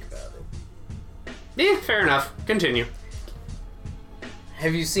stop and think about it. Yeah, fair enough. Continue.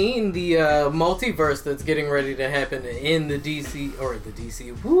 Have you seen the multiverse that's getting ready to happen in the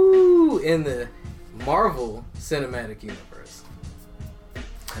in the Marvel Cinematic Universe?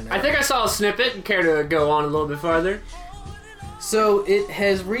 I think I saw a snippet. Care to go on a little bit farther? So it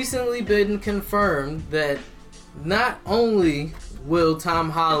has recently been confirmed that not only will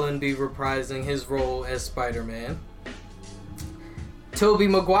Tom Holland be reprising his role as Spider-Man, Tobey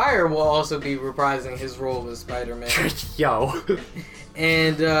Maguire will also be reprising his role as Spider-Man. Yo.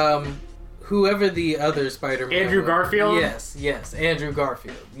 And whoever the other Spider-Man Andrew Garfield? Yes, Andrew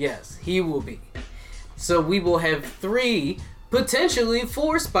Garfield. Yes, he will be. So we will have 3, potentially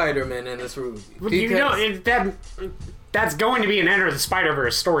 4 Spider-Men in this movie. You know, that's going to be an Enter the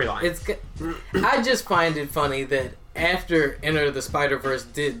Spider-Verse storyline. I just find it funny that after Enter the Spider-Verse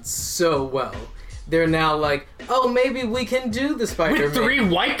did so well, they're now like, oh, maybe we can do the Spider-Man. With 3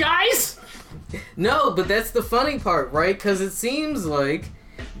 white guys? No, but that's the funny part, right? Because it seems like,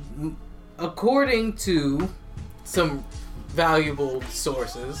 according to some valuable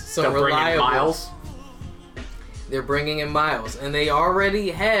sources, some reliable... Miles? They're bringing in Miles, and they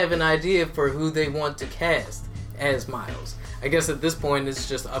already have an idea for who they want to cast as Miles. I guess at this point it's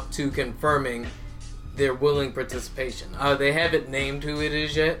just up to confirming their willing participation. They haven't named who it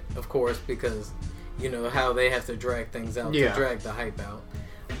is yet, of course, because you know how they have to drag things out to drag the hype out.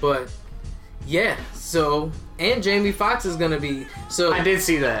 But yeah, so and Jamie Foxx is gonna be. So I did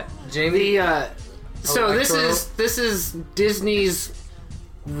see that. Jamie. So this is Disney's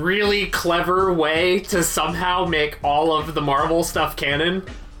really clever way to somehow make all of the Marvel stuff canon.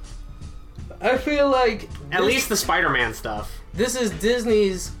 I feel like at least the Spider-Man stuff. This is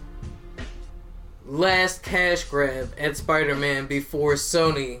Disney's last cash grab at Spider-Man before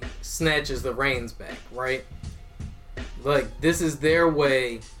Sony snatches the reins back, right? Like, this is their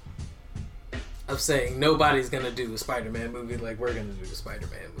way of saying nobody's gonna do a Spider-Man movie like we're gonna do a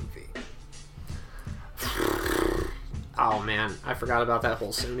Spider-Man movie. Oh man, I forgot about that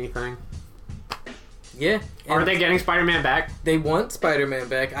whole Sony thing. Yeah. Are they getting Spider-Man back? They want Spider-Man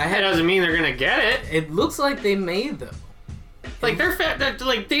back. That doesn't mean they're gonna get it. It looks like they may, though. Like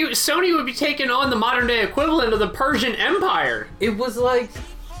Sony would be taking on the modern day equivalent of the Persian Empire. It was like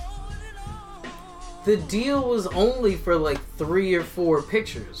the deal was only for like 3 or 4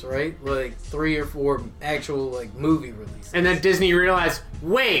 pictures, right? Like 3 or 4 actual like movie releases. And then Disney realized,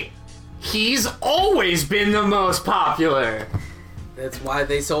 wait, he's always been the most popular. That's why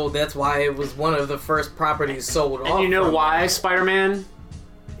they sold. That's why it was one of the first properties sold off. And you know why Spider-Man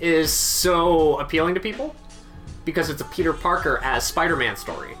is so appealing to people? Because it's a Peter Parker as Spider-Man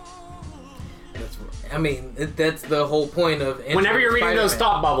story. That's the whole point of... Whenever you're reading those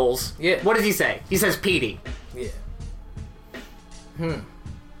thought bubbles, what does he say? He says Petey. Yeah.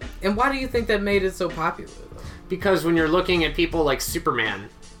 And why do you think that made it so popular, though? Because when you're looking at people like Superman,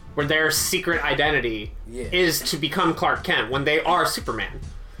 where their secret identity is to become Clark Kent, when they are Superman.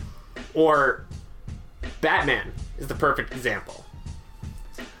 Or Batman is the perfect example.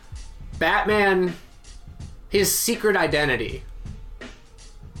 Batman... His secret identity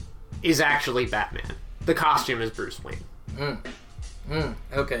is actually Batman. The costume is Bruce Wayne.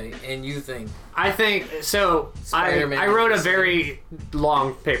 Okay, and you think... I think... So, I wrote a very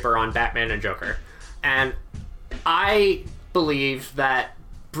long paper on Batman and Joker. And I believe that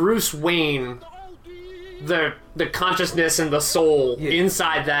Bruce Wayne, the consciousness and the soul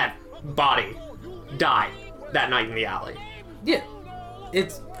inside that body, died that night in the alley. Yeah.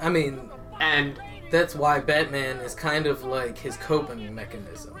 And... That's why Batman is kind of like his coping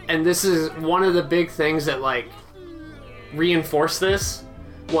mechanism. And this is one of the big things that, like, reinforced this,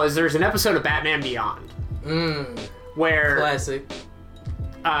 was there's an episode of Batman Beyond. Where... Classic.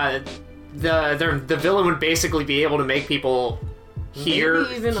 The villain would basically be able to make people hear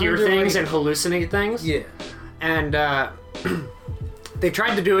things and hallucinate things. Yeah. And, they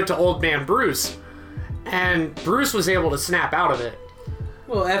tried to do it to Old Man Bruce, and Bruce was able to snap out of it.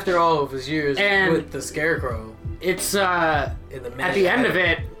 Well, after all of his years with the Scarecrow. It's, at the end of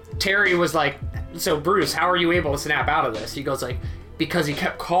it, Terry was like, so Bruce, how are you able to snap out of this? He goes like, because he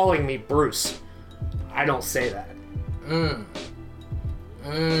kept calling me Bruce. I don't say that.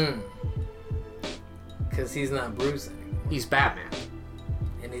 Because he's not Bruce anymore. He's Batman.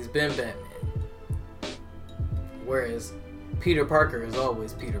 And he's been Batman. Whereas Peter Parker is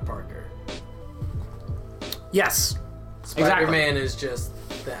always Peter Parker. Yes. Spider-Man is just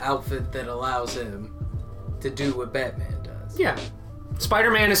the outfit that allows him to do what Batman does. Yeah.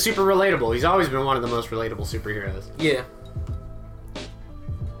 Spider-Man is super relatable. He's always been one of the most relatable superheroes. Yeah.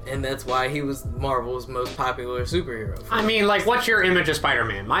 And that's why he was Marvel's most popular superhero. I mean, like, what's your image of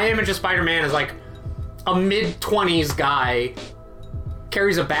Spider-Man? My image of Spider-Man is like a mid-20s guy,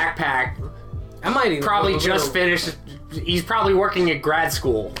 carries a backpack. I might even probably just finished. He's probably working at grad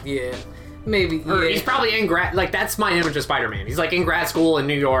school. Yeah. Maybe. Or he's probably in grad... Like, that's my image of Spider-Man. He's, like, in grad school in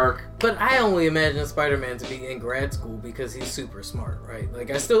New York. But I only imagine Spider-Man to be in grad school because he's super smart, right? Like,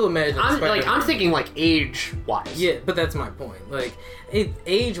 I still imagine Spider-Man... I'm thinking, like, age-wise. Yeah, but that's my point. Like,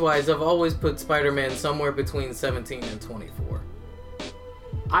 age-wise, I've always put Spider-Man somewhere between 17 and 24.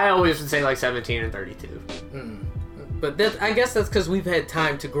 I always would say, like, 17 and 32. But I guess that's because we've had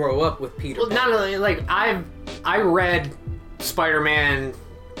time to grow up with Peter. Well, not really. Like, I read Spider-Man...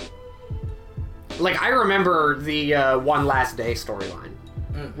 Like, I remember the One Last Day storyline,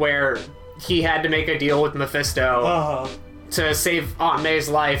 where he had to make a deal with Mephisto to save Aunt May's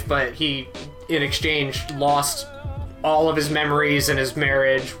life, but he, in exchange, lost all of his memories and his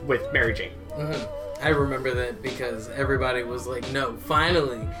marriage with Mary Jane. I remember that because everybody was like, no,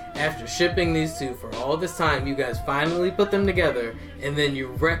 finally, after shipping these two for all this time, you guys finally put them together, and then you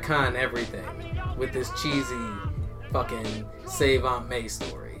retcon everything with this cheesy fucking save Aunt May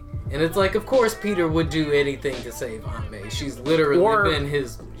story. And it's like, of course Peter would do anything to save Aunt May. She's literally been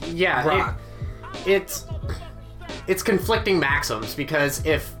his rock. It's conflicting maxims, because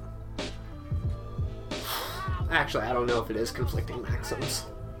if... Actually, I don't know if it is conflicting maxims.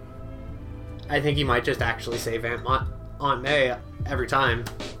 I think he might just actually save Aunt May every time.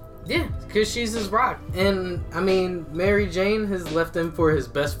 Yeah, because she's his rock. And, I mean, Mary Jane has left him for his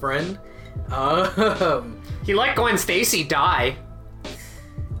best friend. He let Gwen Stacy die.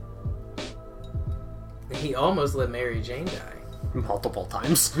 He almost let Mary Jane die. Multiple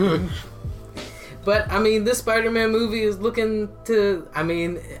times. But, I mean, this Spider-Man movie is looking to... I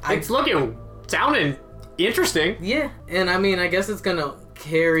mean... sounding interesting. Yeah, and I mean, I guess it's gonna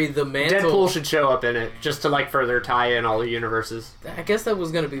carry the mantle. Deadpool should show up in it, just to, like, further tie in all the universes. I guess that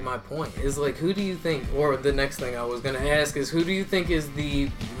was gonna be my point, is, like, who do you think... Or the next thing I was gonna ask is, who do you think is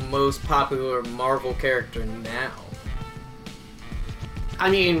the most popular Marvel character now? I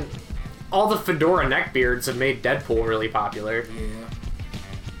mean... all the fedora neckbeards have made Deadpool really popular. Yeah.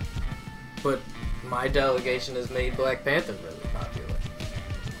 But my delegation has made Black Panther really popular.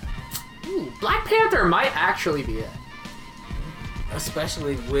 Ooh, Black Panther might actually be it.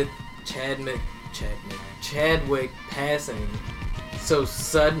 Especially with Chadwick passing so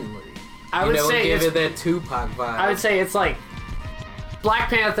suddenly. I would say give it that Tupac vibe. I would say it's like Black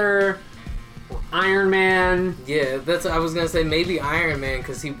Panther, Iron Man. Yeah, I was gonna say maybe Iron Man,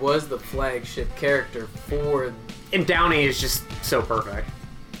 because he was the flagship character for... And Downey is just so perfect.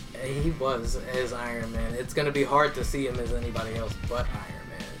 He was as Iron Man. It's gonna be hard to see him as anybody else but Iron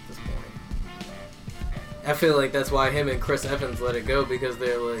Man at this point. I feel like that's why him and Chris Evans let it go, because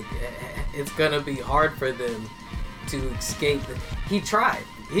they're like, it's gonna be hard for them to escape. He tried.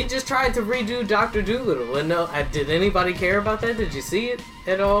 He just tried to redo Dr. Dolittle, and no, did anybody care about that? Did you see it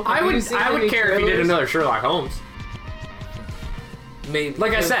at all? I would care if he did another Sherlock Holmes. Maybe.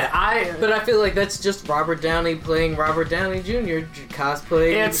 Like I said, But I feel like that's just Robert Downey playing Robert Downey Jr.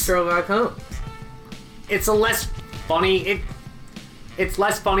 cosplaying Sherlock Holmes. It's a less funny. It's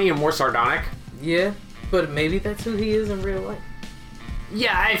less funny and more sardonic. Yeah, but maybe that's who he is in real life.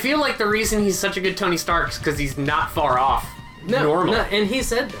 Yeah, I feel like the reason he's such a good Tony Stark is because he's not far off normal. No, and he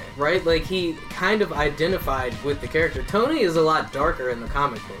said that, right? Like, he kind of identified with the character. Tony is a lot darker in the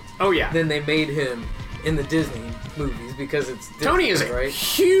comic books. Oh, yeah. Than they made him in the Disney movies, because it's Disney, Tony is a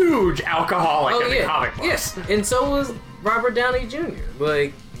huge alcoholic in the comic books. Yes, and so was Robert Downey Jr.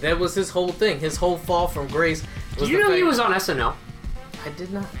 Like, that was his whole thing. His whole fall from grace was he was on SNL? I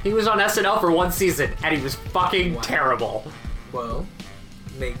did not. He was on SNL for one season, and he was fucking terrible. Well,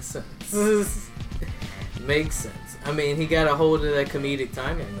 makes sense. Makes sense. I mean, he got a hold of that comedic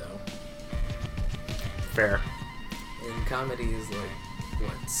timing, though. Fair. And comedy is like,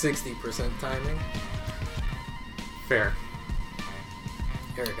 what, 60% timing? Fair.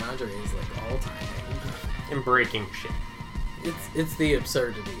 Eric Andre is like all timing. And breaking shit. It's the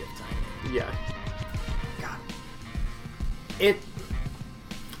absurdity of timing. Yeah. God.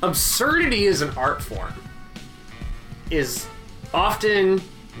 Absurdity as an art form is often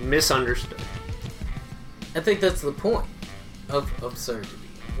misunderstood. I think that's the point of absurdity,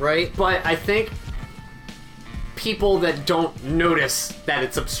 right? But I think people that don't notice that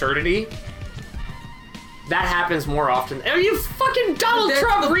it's absurdity, that happens more often. Oh, you fucking Donald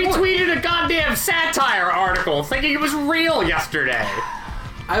Trump retweeted a goddamn satire article thinking it was real yesterday.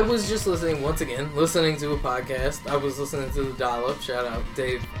 I was just listening to a podcast. I was listening to The Dollop. Shout out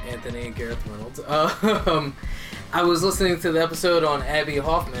Dave, Anthony, and Gareth Reynolds. I was listening to the episode on Abby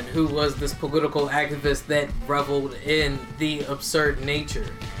Hoffman, who was this political activist that reveled in the absurd nature,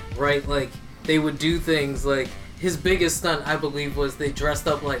 right? Like, they would do things like, his biggest stunt, I believe, was they dressed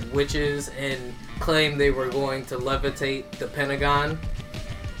up like witches and claimed they were going to levitate the Pentagon.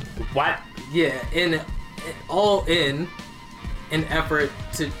 What? Yeah, all in an effort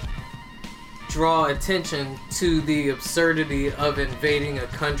to draw attention to the absurdity of invading a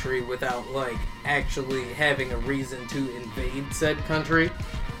country without, like, actually having a reason to invade said country.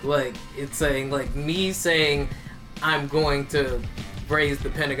 Like, it's saying, like, me saying I'm going to raise the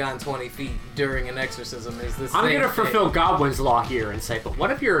Pentagon 20 feet during an exorcism is this I'm going to fulfill Godwin's law here and say, but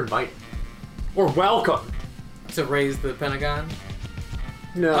what if you're invited? Or welcome? To raise the Pentagon?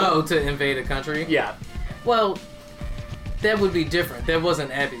 No. Oh, to invade a country? Yeah. Well, that would be different. That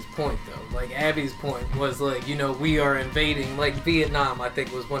wasn't Abby's point, though. Like, Abby's point was, like, you know, we are invading, like, Vietnam, I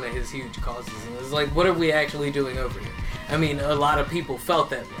think, was one of his huge causes. And it was like, what are we actually doing over here? I mean, a lot of people felt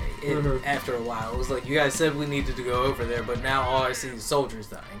that way after a while. It was like, you guys said we needed to go over there, but now all I see is soldiers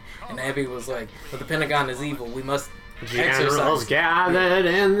dying. And Abby was like, but the Pentagon is evil. We must Generals gathered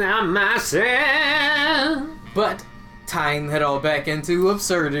in their masses. But tying that all back into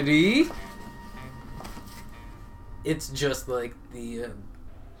absurdity, it's just like the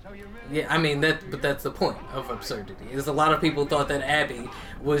yeah, I mean but that's the point of absurdity. Is a lot of people thought that Abby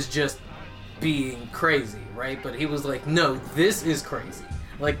was just being crazy, right? But he was like, no, this is crazy.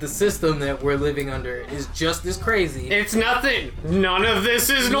 Like, the system that we're living under is just as crazy. It's nothing. None of this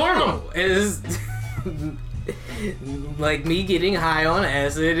is normal. Is like me getting high on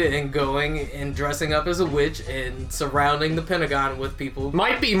acid and going and dressing up as a witch and surrounding the Pentagon with people.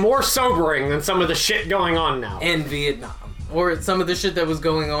 Might be more sobering than some of the shit going on now. In Vietnam. Or some of the shit that was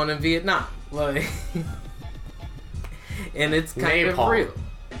going on in Vietnam. Like, and it's kind of real.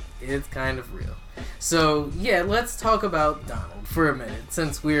 It's kind of real. So, yeah, let's talk about Donald for a minute,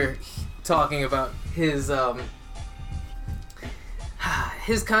 since we're talking about his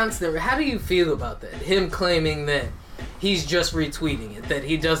constant. How do you feel about that? Him claiming that he's just retweeting it, that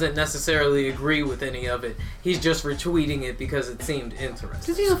he doesn't necessarily agree with any of it. He's just retweeting it because it seemed interesting.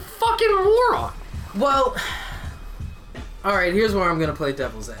 Because he's a fucking moron. Well, alright, here's where I'm going to play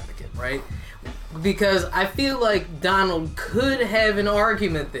devil's advocate, right? Because I feel like Donald could have an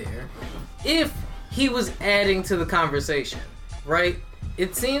argument there if he was adding to the conversation, right?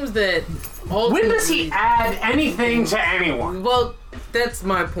 It seems that ultimately... When does he add anything to anyone? Well, that's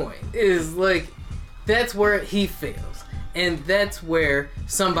my point. Is like, that's where he fails. And that's where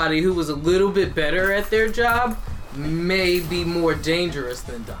somebody who was a little bit better at their job may be more dangerous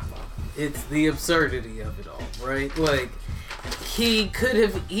than Donald. It's the absurdity of it all, right? Like, he could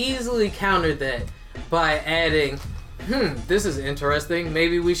have easily countered that by adding, this is interesting,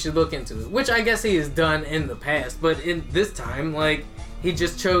 maybe we should look into it. Which I guess he has done in the past, but in this time, like, he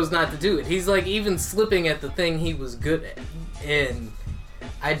just chose not to do it. He's like even slipping at the thing he was good at. And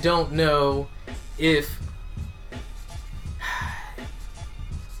I don't know if...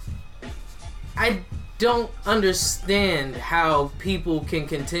 I don't understand how people can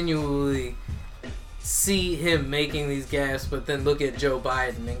continually see him making these gaffes, but then look at Joe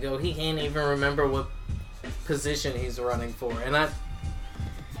Biden and go, he can't even remember what position he's running for. And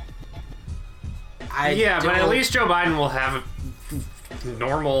yeah, but at least Joe Biden will have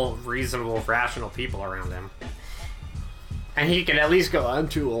normal, reasonable, rational people around him. And he can at least go, I'm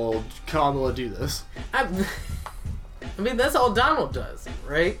too old, Kamala, do this. I mean, that's all Donald does,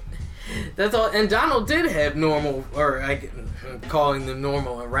 right? That's all. And Donald did have normal, or calling them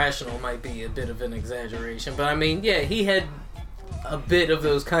normal and rational might be a bit of an exaggeration. But I mean, yeah, he had a bit of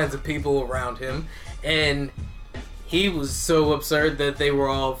those kinds of people around him. And he was so absurd that they were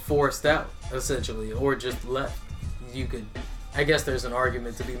all forced out, essentially, or just left. You could... I guess there's an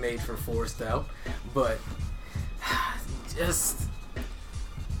argument to be made for forced out, but just...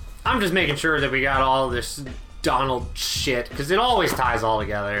 I'm just making sure that we got all this Donald shit, because it always ties all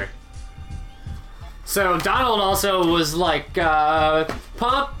together. So Donald also was like,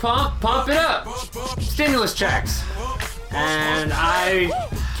 pump it up. Stimulus checks. And I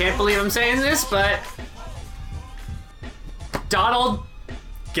can't believe I'm saying this, but Donald,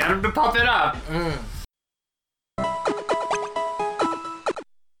 get him to pump it up.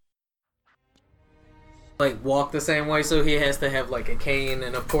 Like, walk the same way, so he has to have like a cane,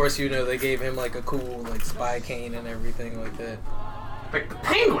 and of course, you know, they gave him like a cool like spy cane and everything like that. Like the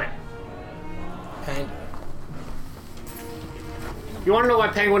Penguin. Kinda. You want to know why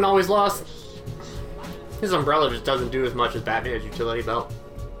Penguin always lost? His umbrella just doesn't do as much as Batman's utility belt.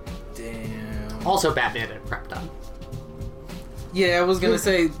 Damn. Also, Batman had prepped up. Yeah, I was gonna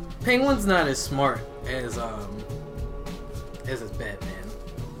say Penguin's not as smart as his Batman.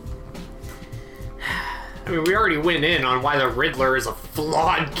 I mean, we already went in on why the Riddler is a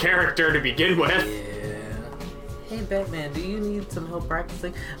flawed character to begin with. Yeah. Hey, Batman, do you need some help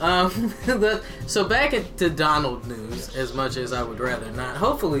practicing? So back to Donald news, as much as I would rather not.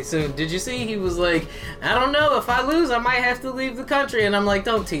 Hopefully soon. Did you see he was like, I don't know, if I lose, I might have to leave the country. And I'm like,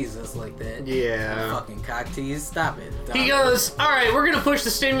 don't tease us like that. Yeah. Fucking cock tease. Stop it. Donald. He goes, all right, we're going to push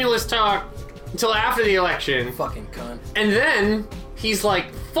the stimulus talk until after the election. Fucking cunt. And then he's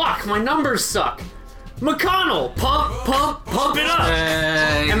like, fuck, my numbers suck. McConnell, pump it up.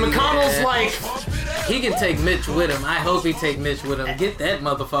 And McConnell's like, He can take Mitch with him. I hope he take Mitch with him. Get that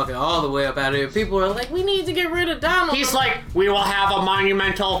motherfucker all the way up out of here. People are like, we need to get rid of Donald. He's like, we will have a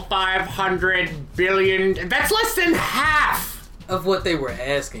monumental 500 billion. That's less than half of what they were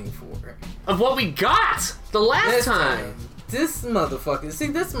asking for. Of what we got the last time. This motherfucker. See,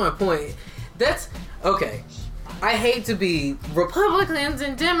 that's my point. That's okay. I hate to be Republicans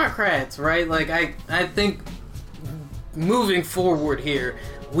and Democrats, right? Like, I think moving forward here,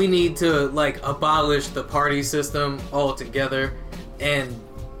 we need to, like, abolish the party system altogether and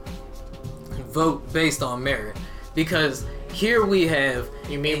vote based on merit. Because here we have...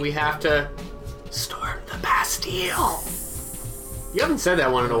 You mean we have to storm the Bastille? You haven't said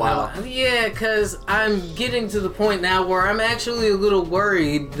that one in a while. Yeah, because I'm getting to the point now where I'm actually a little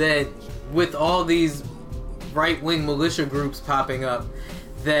worried that with all these right-wing militia groups popping up,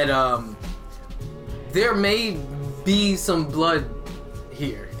 that there may be some blood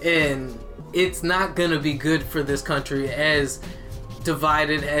here. And it's not going to be good for this country as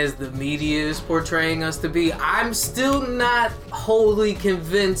divided as the media is portraying us to be. I'm still not wholly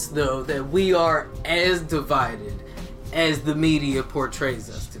convinced, though, that we are as divided as the media portrays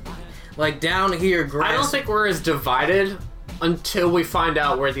us to be. Like, down here, I don't think we're as divided until we find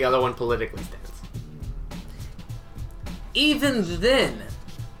out where the other one politically stands. Even then,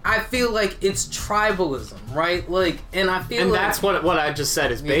 I feel like it's tribalism, right? Like, and I feel and like... that's what I just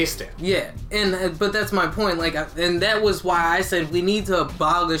said is based in. Yeah, and but that's my point. Like, and that was why I said we need to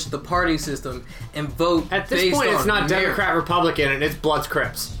abolish the party system and vote At this based point, it's on not merit. Democrat, Republican, and it's Bloods,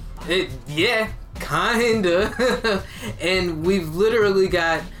 Crips. Yeah, kinda. And we've literally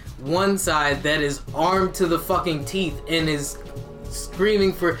got one side that is armed to the fucking teeth and is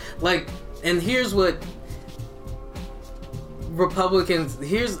screaming for, like, and here's what Republicans,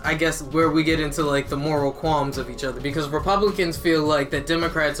 here's, I guess, where we get into, like, the moral qualms of each other, because Republicans feel like that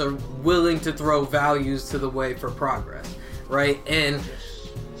Democrats are willing to throw values to the way for progress, right? And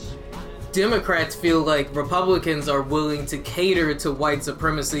Democrats feel like Republicans are willing to cater to white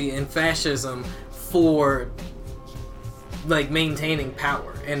supremacy and fascism for, like, maintaining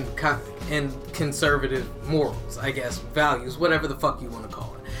power and conservative morals, I guess, values, whatever the fuck you want to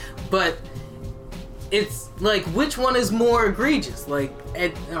call it. But it's like, which one is more egregious? Like,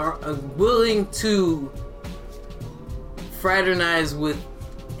 are willing to fraternize with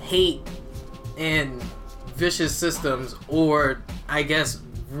hate and vicious systems, or, I guess,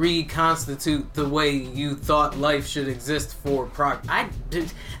 reconstitute the way you thought life should exist for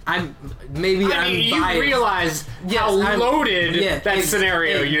progress. I'm biased. You realize how loaded that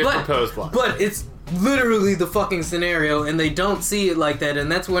scenario you just proposed was. But it's literally the fucking scenario, and they don't see it like that,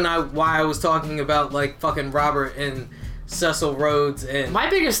 and that's why I was talking about, like, fucking Robert and Cecil Rhodes. And my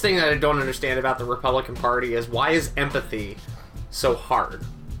biggest thing that I don't understand about the Republican Party is, why is empathy so hard?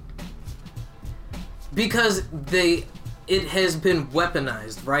 Because it has been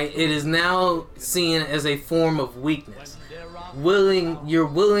weaponized, right? It is now seen as a form of weakness. Your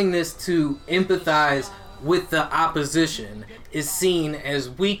willingness to empathize with the opposition is seen as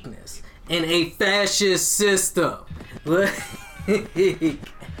weakness in a fascist system.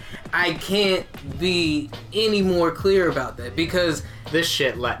 I can't be any more clear about that, because this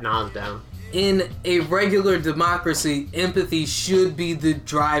shit let Nas down. In a regular democracy, empathy should be the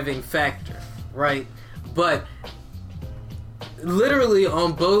driving factor, right? But literally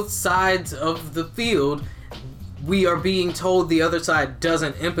on both sides of the field, we are being told the other side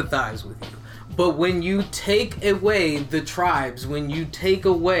doesn't empathize with you. But when you take away the tribes, when you take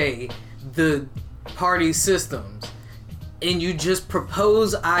away the party systems, and you just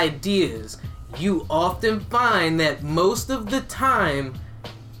propose ideas, you often find that most of the time,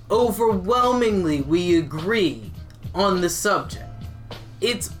 overwhelmingly, we agree on the subject.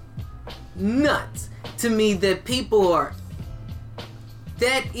 It's nuts to me that people are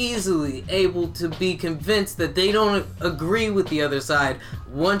that easily able to be convinced that they don't agree with the other side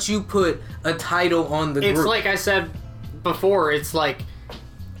once you put a title on the group. It's like I said before, it's like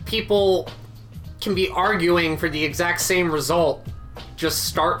people can be arguing for the exact same result, just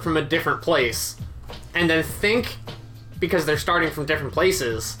start from a different place, and then think, because they're starting from different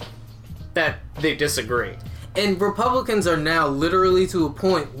places, that they disagree. And Republicans are now literally to a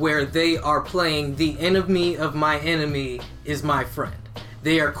point where they are playing the enemy of my enemy is my friend.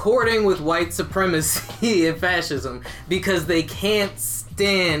 They are courting with white supremacy and fascism because they can't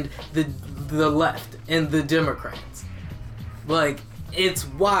stand the left and the Democrats. Like, it's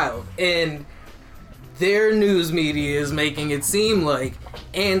wild. And their news media is making it seem like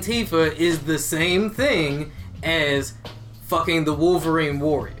Antifa is the same thing as fucking the Wolverine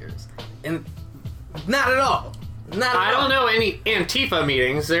Warriors. And not at all. Not I at all. don't know any Antifa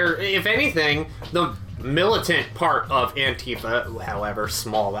meetings. There, if anything, the militant part of Antifa, however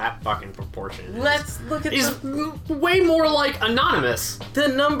small that fucking proportion is, Let's look at is way more like anonymous. the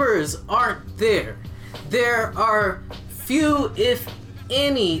numbers aren't there. There are few, if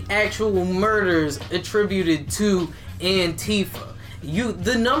any, actual murders attributed to Antifa.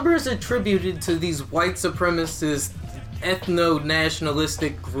 The numbers attributed to these white supremacist,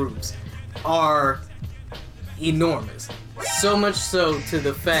 ethno-nationalistic groups are enormous. So much so to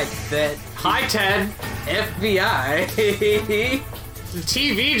the fact that Hi, Ted. FBI The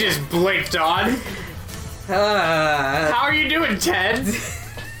TV just blinked on. How are you doing, Ted?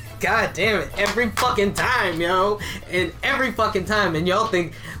 God damn it, every fucking time, yo. And every fucking time. And y'all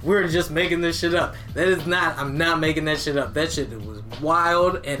think we're just making this shit up. That is not, I'm not making that shit up. That shit was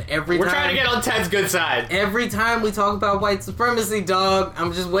wild, and We're trying to get on Ted's good side. every time we talk about white supremacy, dog,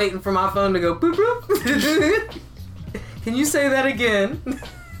 I'm just waiting for my phone to go boop boop. Can you say that again?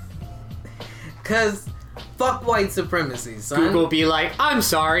 Cause fuck white supremacy, son. Google be like, I'm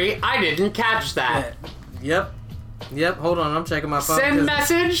sorry, I didn't catch that. Yep. Yep, hold on, I'm checking my phone. Send 'cause-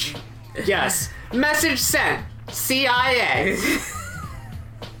 message? Yes. Message sent. CIA.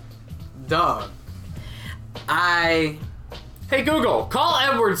 Dog. Hey Google, call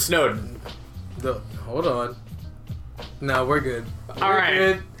Edward Snowden. Hold on. No, we're good. All right.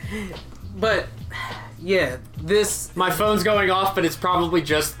 Good. But, yeah, this... My phone's going off, but it's probably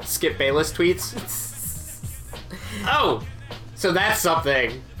just Skip Bayless tweets. Oh, so that's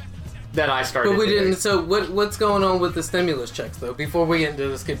something that I started But we doing. didn't. So what's going on with the stimulus checks though? Before we get into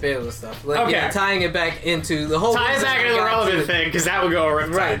the Skip Bayless stuff, like, Okay. yeah, tying it back into the whole. Tie it reason back I into the got relevant to- thing, because that would go over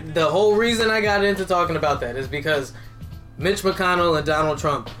Right. time. The whole reason I got into talking about that is because Mitch McConnell and Donald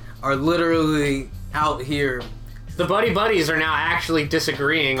Trump are literally out here The buddy buddies are now actually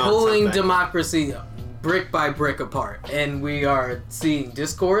disagreeing on pulling something. democracy brick by brick apart, and we are seeing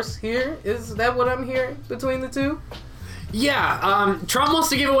discourse here. Is that what I'm hearing between the two? Yeah, Trump wants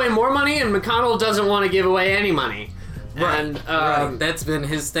to give away more money, and McConnell doesn't want to give away any money. Right. And, right. That's been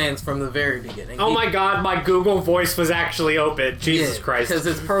his stance from the very beginning. oh my god, my Google voice was actually open. Jesus Christ. Because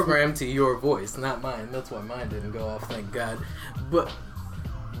it's programmed to your voice, not mine. That's why mine didn't go off, thank God. But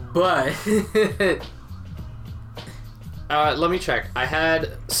let me check. I had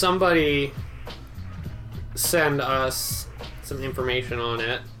somebody send us some information on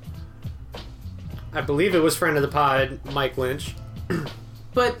it. I believe it was friend of the pod, Mike Lynch.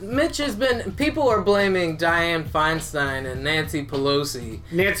 But Mitch has been... People are blaming Dianne Feinstein and Nancy Pelosi.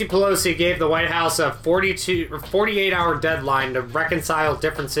 Nancy Pelosi gave the White House a 48-hour deadline to reconcile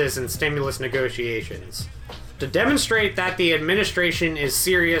differences in stimulus negotiations, to demonstrate that the administration is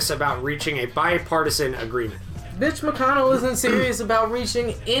serious about reaching a bipartisan agreement. Mitch McConnell isn't serious about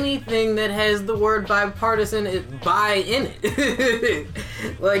reaching anything that has the word bipartisan in it.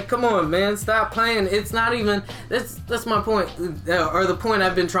 Like, come on, man, stop playing. It's not even... That's my point. Or the point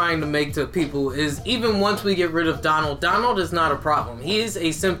I've been trying to make to people is, even once we get rid of Donald is not a problem. He is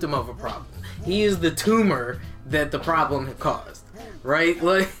a symptom of a problem. He is the tumor that the problem caused. Right?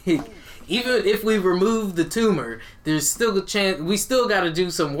 Like... Even if we remove the tumor, there's still a chance... We still got to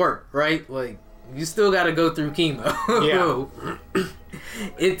do some work, right? Like... You still gotta go through chemo.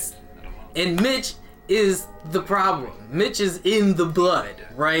 Yeah. And Mitch is the problem. Mitch is in the blood,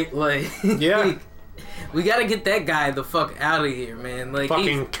 right? Like, Yeah. we gotta get that guy the fuck out of here, man. Like,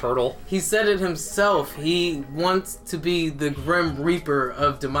 Fucking turtle. he said it himself. He wants to be the Grim Reaper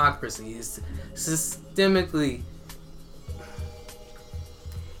of democracy.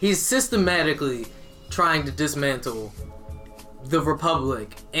 He's systematically trying to dismantle the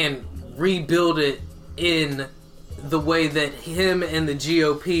Republic and rebuild it in the way that him and the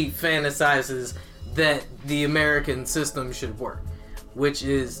GOP fantasizes that the American system should work, which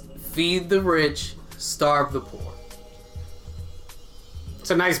is feed the rich, starve the poor. It's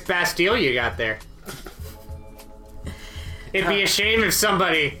a nice Bastille you got there. It'd be a shame if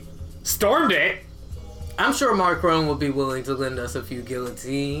somebody stormed it. I'm sure Macron will be willing to lend us a few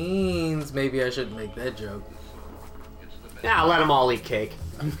guillotines. Maybe I shouldn't make that joke. Yeah, let them all eat cake.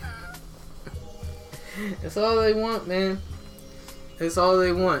 That's all they want, man. That's all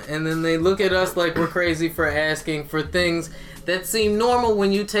they want. And then they look at us like we're crazy for asking for things that seem normal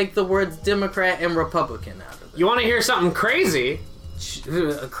when you take the words Democrat and Republican out of it. You want to hear something crazy?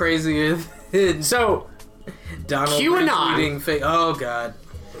 Crazier than So, Donald QAnon. retweeting oh, God.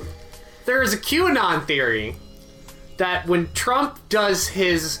 there is a QAnon theory that when Trump does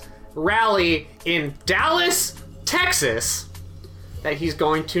his rally in Dallas, Texas, that he's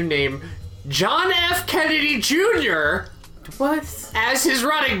going to name John F. Kennedy Jr. What? as his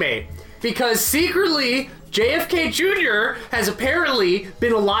running mate. Because secretly, JFK Jr. has apparently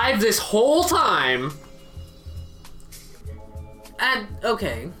been alive this whole time.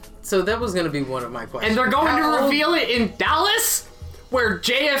 Okay, so that was going to be one of my questions. And they're going to reveal it in Dallas, where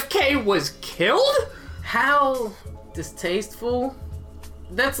JFK was killed? How distasteful.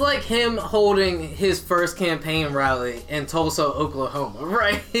 That's like him holding his first campaign rally in Tulsa, Oklahoma,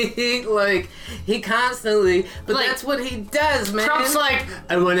 right? Like, he constantly... But like, that's what he does, man. Trump's like,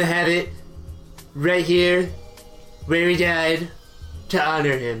 I want to have it right here, where he died, to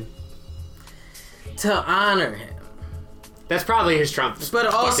honor him. To honor him. That's probably his Trump. But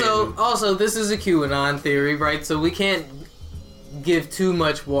also, this is a QAnon theory, right? So we can't give too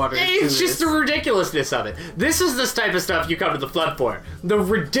much water to It's just this. the ridiculousness of it. This is this type of stuff you come to the flood for. The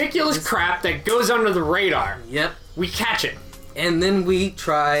ridiculous crap that goes under the radar. Yep. We catch it. And then we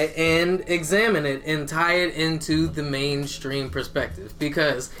try and examine it and tie it into the mainstream perspective.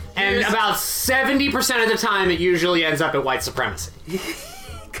 Because... And about 70% of the time, it usually ends up at white supremacy.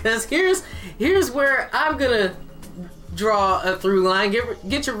 Because here's where I'm gonna draw a through line.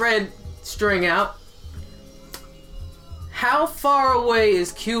 Get your red string out. How far away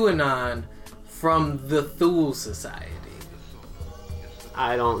is QAnon from the Thule Society?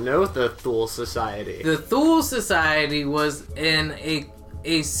 I don't know the Thule Society. The Thule Society was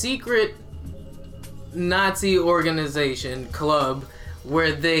a secret Nazi organization club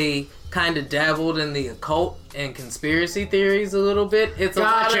where they kind of dabbled in the occult and conspiracy theories a little bit. It's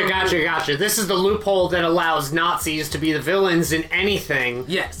Gotcha. This is the loophole that allows Nazis to be the villains in anything.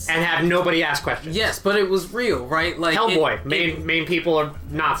 Yes. And have nobody ask questions. Yes, but it was real, right? Like Hellboy, main people are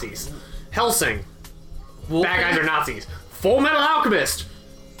Nazis. Helsing, bad guys are Nazis. Full Metal Alchemist,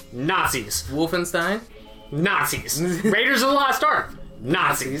 Nazis. Wolfenstein, Nazis. Raiders of the Lost Ark,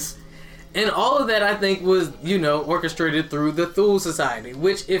 Nazis. And all of that, I think, was, orchestrated through the Thule Society,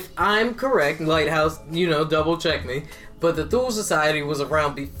 which, if I'm correct, Lighthouse, double check me, but the Thule Society was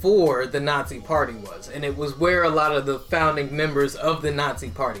around before the Nazi Party was, and it was where a lot of the founding members of the Nazi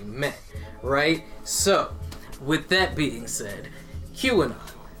Party met, right? So, with that being said, QAnon.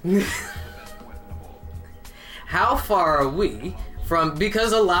 How far are we from,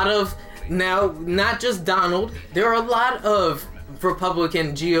 because a lot of, now, not just Donald, there are a lot of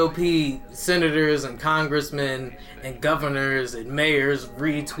Republican GOP senators and congressmen and governors and mayors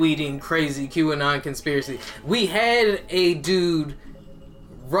retweeting crazy QAnon conspiracy. We had a dude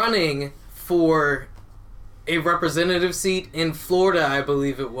running for a representative seat in Florida, I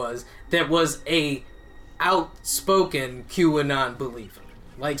believe it was, that was a outspoken QAnon believer.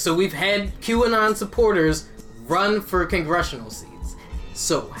 Like, so we've had QAnon supporters run for congressional seats.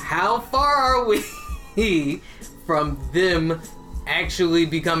 So how far are we from them actually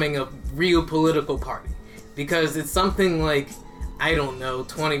becoming a real political party? Because it's something like, I don't know,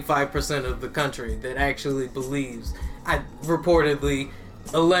 25% of the country that actually believes, reportedly,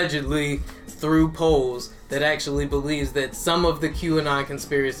 allegedly, through polls, that actually believes that some of the QAnon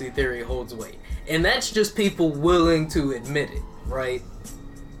conspiracy theory holds weight. And that's just people willing to admit it, right?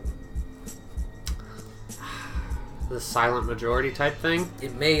 The silent majority type thing?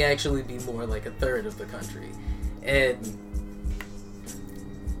 It may actually be more like a third of the country. And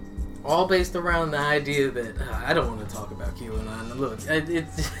all based around the idea that I don't want to talk about QAnon. Look,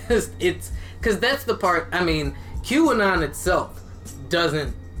 it's because that's the part. I mean, QAnon itself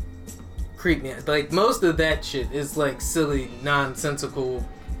doesn't creep me out. Like, most of that shit is like silly, nonsensical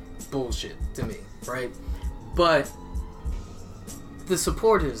bullshit to me, right? But the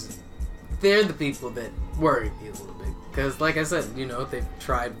supporters, they're the people that worry me a little bit, because, like I said, they've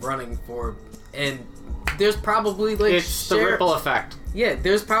tried running for, and there's probably like it's the ripple effect. Yeah,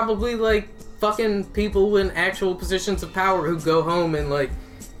 there's probably, like, fucking people in actual positions of power who go home and, like,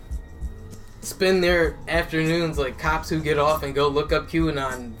 spend their afternoons like cops who get off and go look up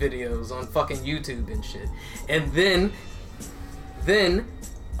QAnon videos on fucking YouTube and shit. And then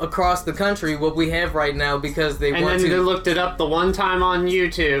across the country, what we have right now, because they want to... And then they looked it up the one time on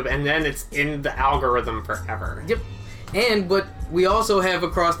YouTube, and then it's in the algorithm forever. Yep. And what we also have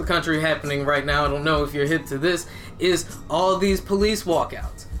across the country happening right now, I don't know if you're hip to this, is all these police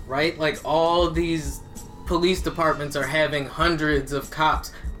walkouts, right? Like, all these police departments are having hundreds of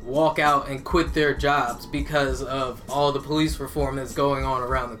cops walk out and quit their jobs because of all the police reform that's going on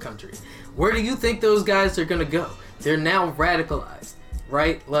around the country. Where do you think those guys are going to go? They're now radicalized,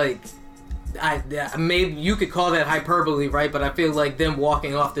 right? Like, maybe you could call that hyperbole, right? But I feel like them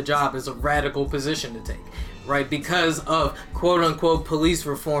walking off the job is a radical position to take, right? Because of quote-unquote police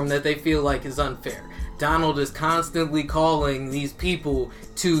reform that they feel like is unfair. Donald is constantly calling these people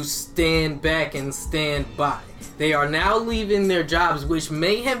to stand back and stand by. They are now leaving their jobs, which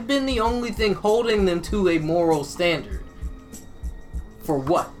may have been the only thing holding them to a moral standard. For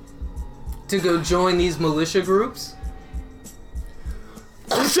what? To go join these militia groups?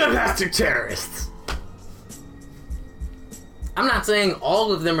 Domestic terrorists. I'm not saying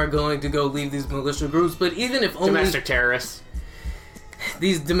all of them are going to go leave these militia groups, but even if only... Domestic terrorists.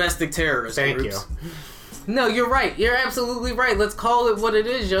 These domestic terrorist Thank groups. you. No, you're right. You're absolutely right. Let's call it what it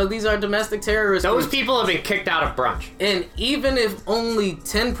is, yo. These are domestic terrorist Those groups. people have been kicked out of brunch. And even if only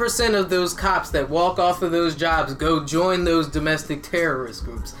 10% of those cops that walk off of those jobs go join those domestic terrorist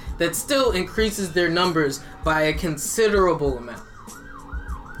groups, that still increases their numbers by a considerable amount.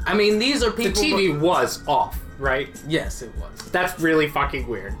 I mean, these are people... The TV was off, right? Yes, it was. That's really fucking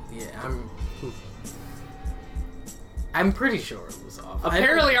weird. Yeah, I'm pretty sure it was off.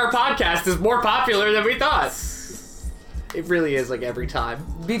 Apparently our podcast is more popular than we thought. It really is, like, every time.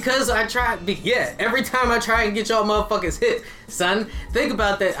 Because I try... Yeah, every time I try and get y'all motherfuckers hit, son. Think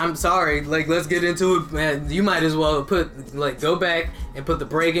about that. I'm sorry. Like, let's get into it, man. You might as well put... Like, go back and put the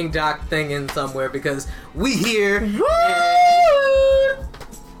breaking doc thing in somewhere, because we here...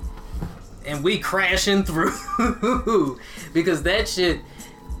 And we crashing through. Because that shit...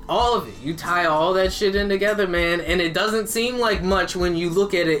 All of it. You tie all that shit in together, man, and it doesn't seem like much when you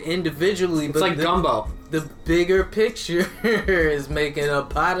look at it individually. It's like gumbo. The bigger picture is making a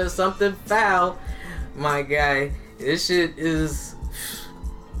pot of something foul, my guy. This shit is...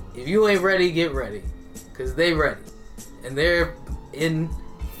 If you ain't ready, get ready. Because they ready. And they're in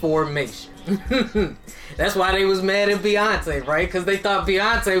formation. That's why they was mad at Beyonce, right? Because they thought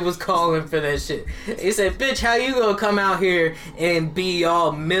Beyonce was calling for that shit. They said, bitch, how you gonna come out here and be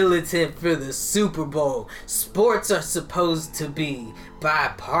all militant for the Super Bowl? Sports are supposed to be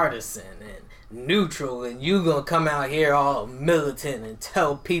bipartisan and neutral, and you gonna come out here all militant and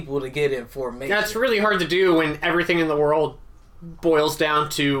tell people to get in formation. That's really hard to do when everything in the world boils down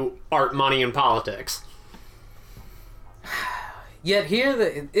to art, money, and politics. Yet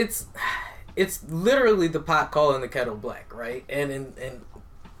here, it's literally the pot calling the kettle black, right? And in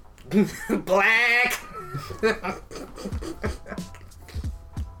black.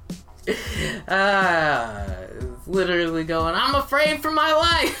 It's literally going, I'm afraid for my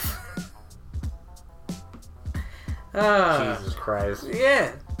life. Jesus Christ.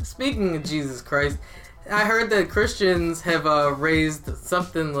 Yeah. Speaking of Jesus Christ, I heard that Christians have raised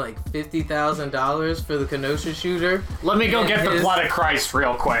something like $50,000 for the Kenosha shooter. Let me go get the blood of Christ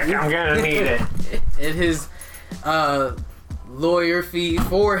real quick. I'm gonna need it. And his lawyer fee,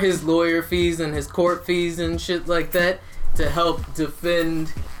 for his lawyer fees and his court fees and shit like that, to help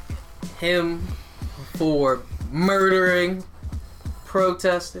defend him for murdering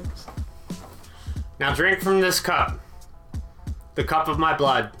protesters. Now drink from this cup. The cup of my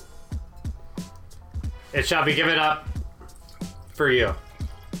blood. It shall be given up for you.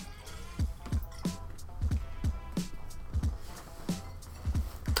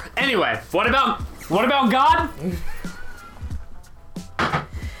 Anyway, what about God?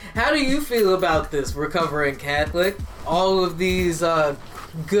 How do you feel about this, recovering Catholic? All of these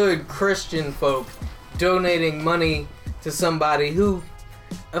good Christian folk donating money to somebody who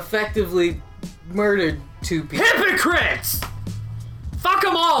effectively murdered 2 people. Hypocrites! Fuck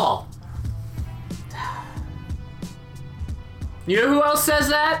them all! You know who else says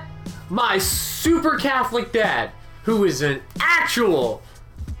that? My super Catholic dad, who is an actual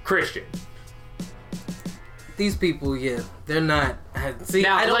Christian. These people, yeah, they're not. See,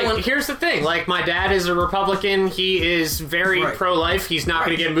 now, I don't want. Here's the thing. Like, my dad is a Republican. He is very pro-life. He's not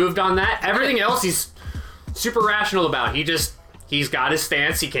going to get moved on that. Everything else, he's super rational about. He's got his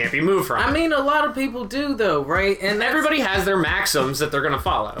stance. He can't be moved from. I mean, a lot of people do, though, right? And everybody has their maxims that they're going to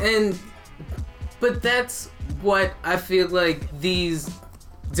follow. But that's what I feel like these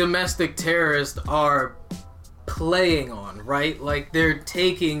domestic terrorists are playing on, right? Like, they're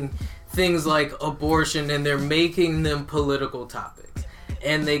taking things like abortion and they're making them political topics.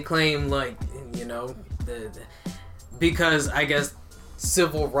 And they claim, like, you know, because I guess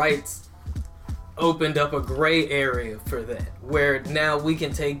civil rights opened up a gray area for that, where now we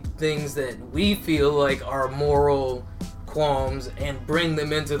can take things that we feel like are moral qualms and bring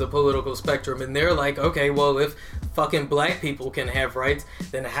them into the political spectrum. And they're like, okay, well, if fucking black people can have rights,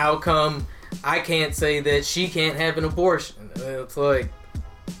 then how come I can't say that she can't have an abortion? It's like...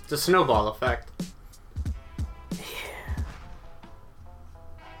 It's a snowball effect.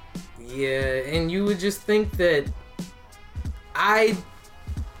 Yeah, and you would just think that... I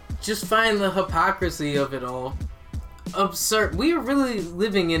just find the hypocrisy of it all absurd. We are really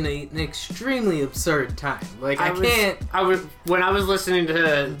living in an extremely absurd time. Like, when I was listening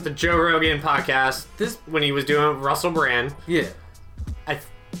to the Joe Rogan podcast, when he was doing Russell Brand, yeah,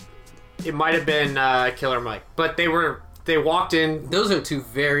 it might have been Killer Mike, but they walked in. Those are two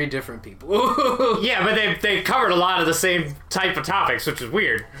very different people. Yeah, but they covered a lot of the same type of topics, which is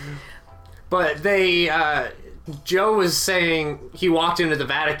weird. But Joe was saying he walked into the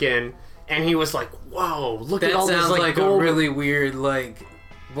Vatican and he was like, "Whoa, look at all this like gold." A really weird, like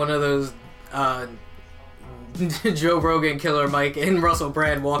one of those Joe Rogan, Killer Mike, and Russell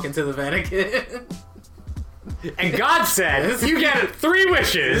Brand walk into the Vatican. And God said, "You get 3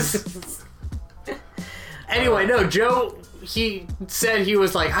 wishes." Anyway, no, Joe, he said he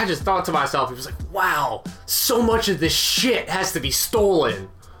was like, I just thought to myself, he was like, wow, so much of this shit has to be stolen.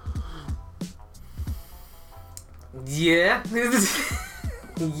 Yeah.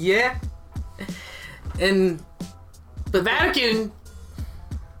 Yeah. And the Vatican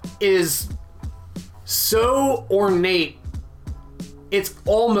is so ornate, it's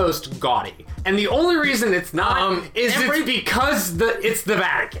almost gaudy. And the only reason it's not is it's because it's the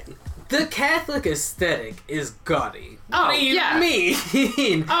Vatican. The Catholic aesthetic is gaudy. Oh, what do you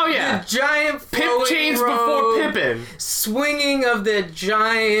mean? Oh, yeah. The giant Pimp chains before pimpin'. Swinging of the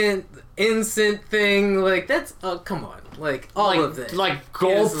giant incense thing. Like, that's... come on. Like, all of that. Like,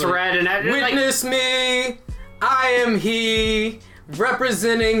 gold thread and that. Witness me. I am he.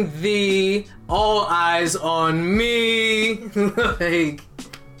 Representing thee. All eyes on me. Like...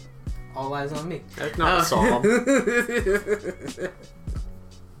 All eyes on me. That's not a song.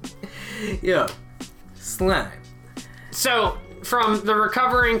 Yo, slime. So, from the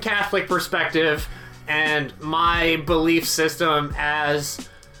recovering Catholic perspective and my belief system as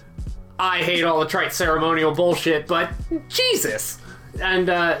I hate all the trite ceremonial bullshit, but Jesus. And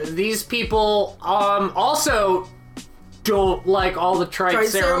these people also don't like all the trite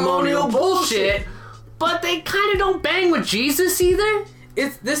ceremonial bullshit, but they kind of don't bang with Jesus either.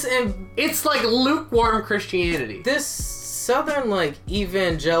 It's like lukewarm Christianity. This southern, like,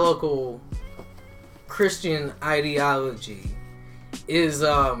 evangelical Christian ideology is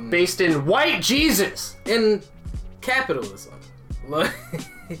based in white Jesus, in capitalism. Like,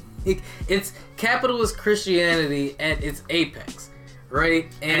 it's capitalist Christianity at its apex, right?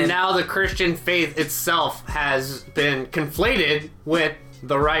 And now the Christian faith itself has been conflated with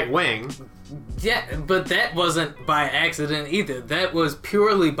the right wing. Yeah, but that wasn't by accident either. That was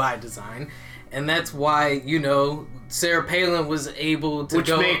purely by design, and that's why, you know, Sarah Palin was able to Which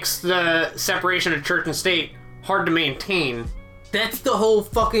makes the separation of church and state hard to maintain. That's the whole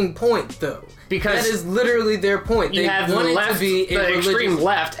fucking point, though. Because that is literally their point. You have the left, the extreme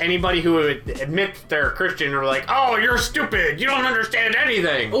left, anybody who would admit they're Christian are like, oh, you're stupid, you don't understand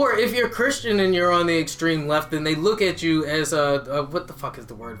anything. Or if you're Christian and you're on the extreme left, then they look at you as a what the fuck is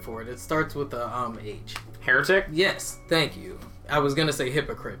the word for it? It starts with a H. Heretic? Yes, thank you. I was gonna say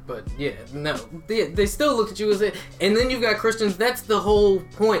hypocrite, but yeah, no. They still look at you as and then you've got Christians, that's the whole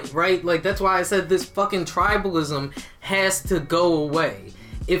point, right? Like, that's why I said this fucking tribalism has to go away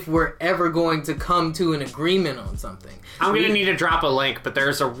if we're ever going to come to an agreement on something. I'm gonna need to drop a link, but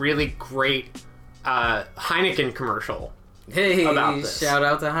there's a really great Heineken commercial about this. Shout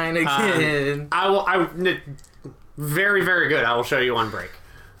out to Heineken. Very, very good. I will show you on break.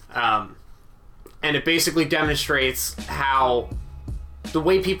 And it basically demonstrates how the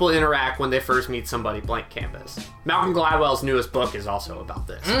way people interact when they first meet somebody, blank canvas. Malcolm Gladwell's newest book is also about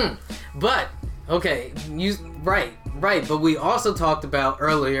this. But, okay, right, but we also talked about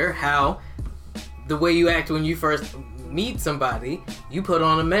earlier how the way you act when you first meet somebody, you put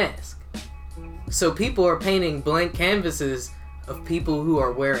on a mask. So people are painting blank canvases of people who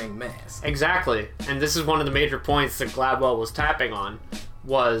are wearing masks. Exactly. And this is one of the major points that Gladwell was tapping on,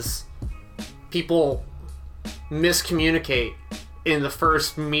 was people miscommunicate in the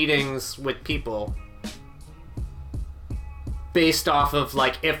first meetings with people based off of,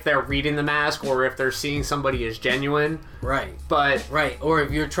 like, if they're reading the mask or if they're seeing somebody as genuine. Right. But right. Or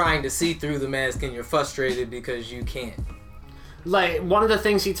if you're trying to see through the mask and you're frustrated because you can't. Like, one of the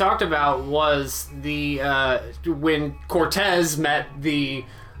things he talked about was the when Cortez met the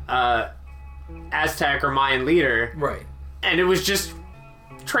Aztec or Mayan leader. Right. And it was just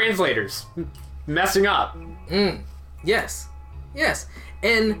translators messing up. Yes.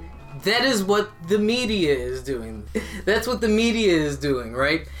 And that is what the media is doing. That's what the media is doing,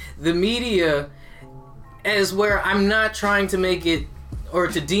 right? The media is where I'm not trying to make it or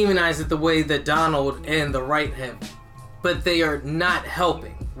to demonize it the way that Donald and the right have, but they are not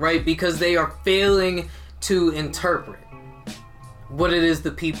helping, right? Because they are failing to interpret what it is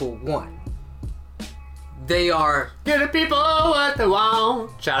the people want. they are... Give the people what they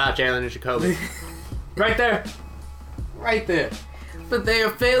want. Shout out Jalen and Jacoby. Right there. Right there. But they are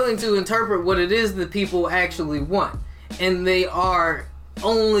failing to interpret what it is that people actually want. And they are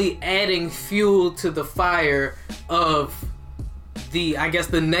only adding fuel to the fire of the, I guess,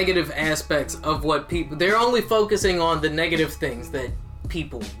 the negative aspects of what people... They're only focusing on the negative things that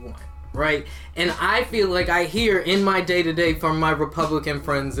people want, right? And I feel like I hear in my day-to-day from my Republican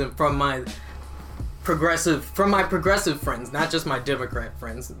friends and from my progressive friends, not just my Democrat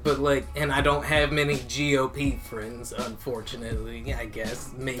friends, but like, and I don't have many GOP friends, unfortunately, I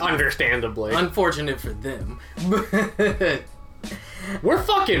guess. Maybe. Understandably. Unfortunate for them. We're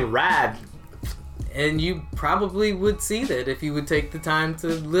fucking rad. And you probably would see that if you would take the time to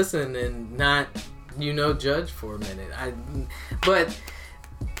listen and not, judge for a minute. But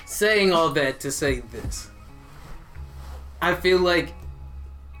saying all that to say this, I feel like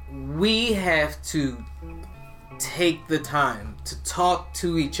we have to take the time to talk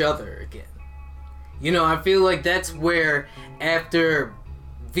to each other again. I feel like that's where, after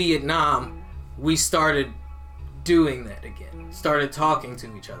Vietnam, we started doing that again. Started talking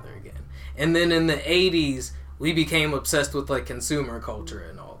to each other again. And then in the 80s, we became obsessed with, like, consumer culture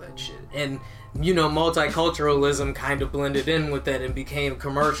and all that shit. And, multiculturalism kind of blended in with that and became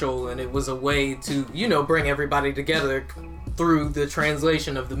commercial, and it was a way to, bring everybody together through the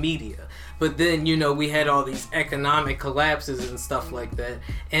translation of the media. But then, we had all these economic collapses and stuff like that,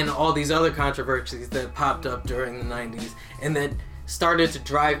 and all these other controversies that popped up during the 90s, and that started to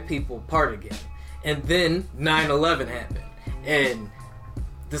drive people apart again. And then 9/11 happened, and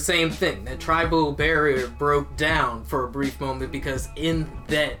the same thing. That tribal barrier broke down for a brief moment, because in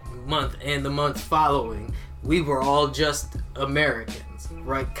that month and the months following, we were all just Americans,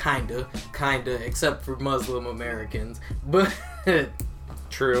 right? Kinda, except for Muslim Americans. But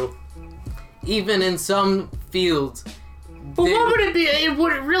true. Even in some fields. But what would it be?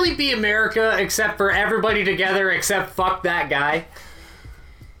 Would it really be America except for everybody together except fuck that guy?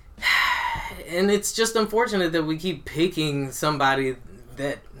 And it's just unfortunate that we keep picking somebody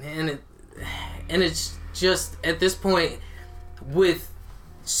that, and it's just, at this point, with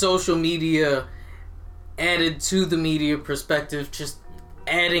social media added to the media perspective, just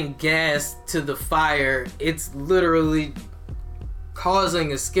adding gas to the fire, it's literally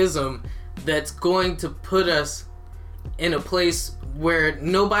causing a schism that's going to put us in a place where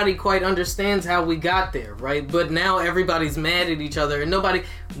nobody quite understands how we got there, right? But now everybody's mad at each other and nobody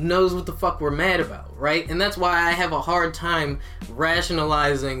knows what the fuck we're mad about, right? And that's why I have a hard time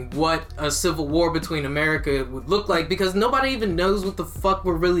rationalizing what a civil war between America would look like, because nobody even knows what the fuck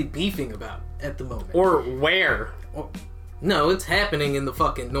we're really beefing about at the moment. Or where. No, it's happening in the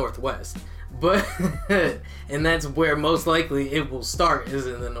fucking Northwest. But, and that's where most likely it will start, is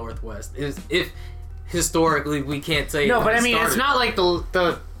in the Northwest. Is if historically we can't say. No, but I mean, it's not like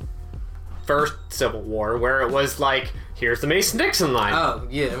the first Civil War where it was like, here's the Mason-Dixon line. Oh,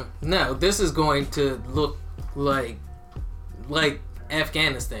 yeah. No, this is going to look like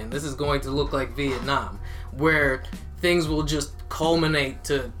Afghanistan. This is going to look like Vietnam, where things will just culminate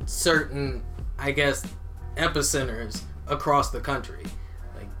to certain, I guess, epicenters across the country.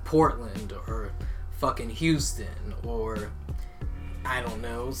 Like Portland or fucking Houston or, I don't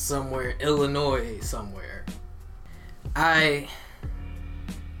know, somewhere, Illinois somewhere. I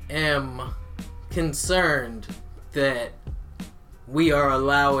am concerned that we are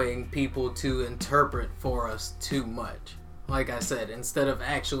allowing people to interpret for us too much. Like I said, instead of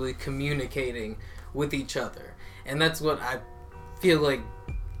actually communicating with each other. And that's what I feel like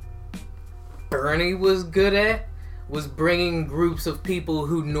Bernie was good at, was bringing groups of people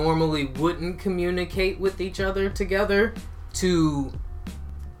who normally wouldn't communicate with each other together to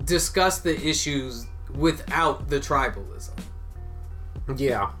discuss the issues without the tribalism.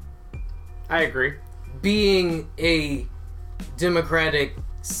 Yeah, I agree. Being a Democratic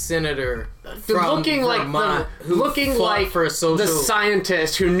senator from looking Vermont like for a social... the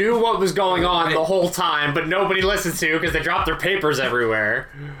scientist who knew what was going on the whole time, but nobody listened to because they dropped their papers everywhere.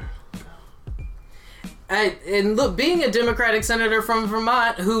 And look, being a Democratic senator from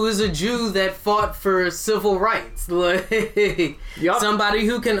Vermont who is a Jew that fought for civil rights, like somebody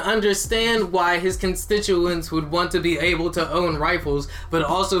who can understand why his constituents would want to be able to own rifles, but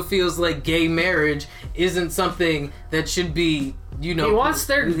also feels like gay marriage isn't something that should be, you know... He wants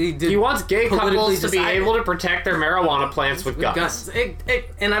gay couples to be able to protect their marijuana plants with guns.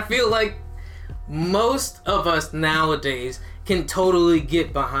 And I feel like most of us nowadays can totally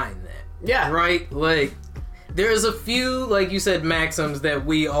get behind that. Yeah. Right? Like, there's a few, like you said, maxims that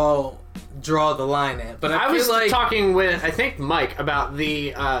we all draw the line at. But I was feel like talking with, I think, Mike about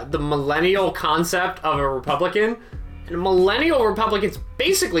the millennial concept of a Republican. And a millennial Republican's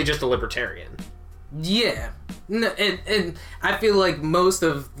basically just a libertarian. Yeah. No, and I feel like most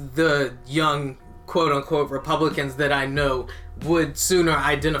of the young, quote-unquote, Republicans that I know would sooner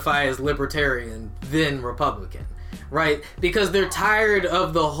identify as libertarian than Republican, right? Because they're tired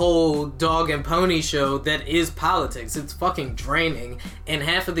of the whole dog and pony show that is politics. It's fucking draining, and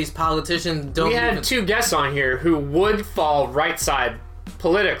half of these politicians don't We had two guests on here who would fall right side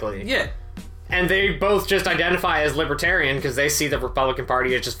politically. Yeah. And they both just identify as libertarian because they see the Republican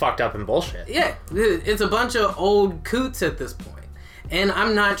Party as just fucked up and bullshit. Yeah, it's a bunch of old coots at this point. And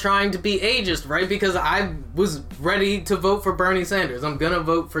I'm not trying to be ageist, right? Because I was ready to vote for Bernie Sanders. I'm gonna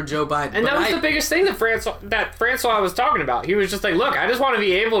vote for Joe Biden. And that was the biggest thing that Francois was talking about. He was just like, look, I just want to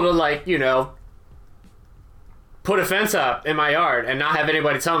be able to, like, you know, put a fence up in my yard and not have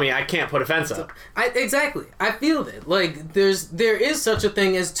anybody tell me I can't put a fence up. Exactly. I feel that. Like, there is such a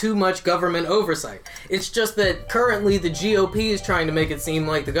thing as too much government oversight. It's just that currently the GOP is trying to make it seem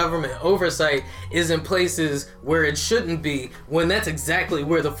like the government oversight is in places where it shouldn't be, when that's exactly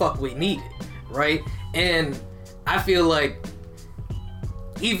where the fuck we need it, right? And I feel like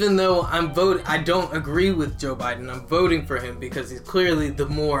even though I don't agree with Joe Biden, I'm voting for him because he's clearly the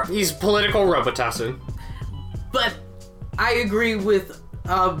more... He's political Robitussin. But I agree with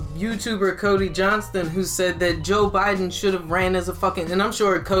YouTuber Cody Johnston, who said that Joe Biden should have ran as a fucking... And I'm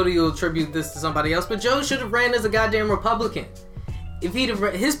sure Cody will attribute this to somebody else, but Joe should have ran as a goddamn Republican. If he'd have...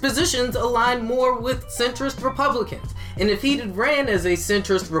 His positions align more with centrist Republicans. And if he'd have ran as a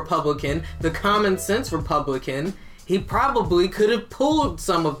centrist Republican, the common sense Republican, he probably could have pulled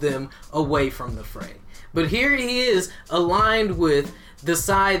some of them away from the fray. But here he is, aligned with the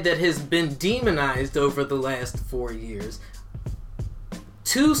side that has been demonized over the last 4 years.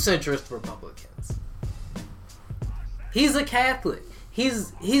 Two centrist Republicans. He's a Catholic.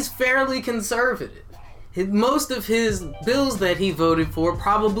 He's fairly conservative. Most of his bills that he voted for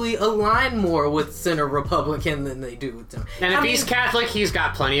probably align more with center Republican than they do with them. And if he's Catholic, he's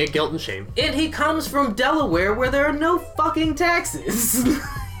got plenty of guilt and shame. And he comes from Delaware, where there are no fucking taxes.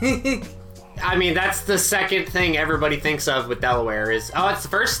 I mean, that's the second thing everybody thinks of with Delaware is, oh, it's the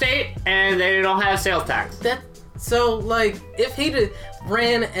first state, and they don't have sales tax. So, like, if he'd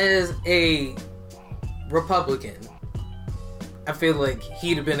ran as a Republican, I feel like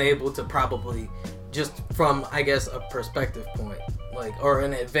he'd have been able to probably, just from, I guess, a perspective point, like, or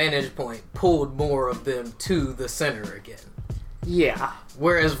an advantage point, pulled more of them to the center again. Yeah.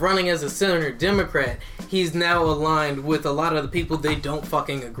 Whereas running as a center Democrat, he's now aligned with a lot of the people they don't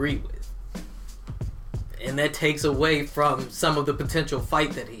fucking agree with. And that takes away from some of the potential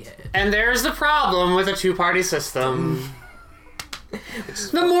fight that he had. And there's the problem with a two-party system.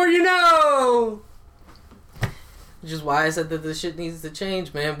 The more you know! Which is why I said that this shit needs to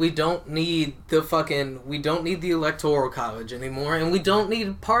change, man. We don't need the electoral college anymore, and we don't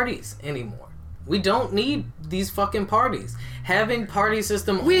need parties anymore. We don't need these fucking parties. Having party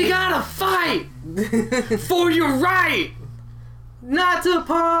system... We gotta fight! For your right! Not to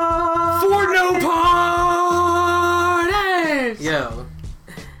party! For no parties! Yo.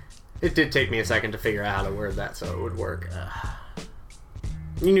 It did take me a second to figure out how to word that so it would work.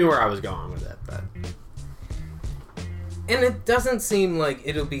 You knew where I was going with it, but... And it doesn't seem like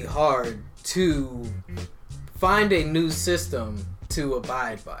it'll be hard to find a new system to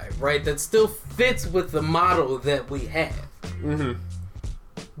abide by, right? That still fits with the model that we have. Mm-hmm.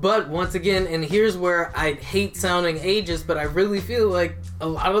 But once again, and here's where I hate sounding ageist, but I really feel like a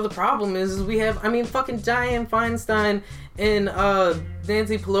lot of the problem is we have, fucking Dianne Feinstein and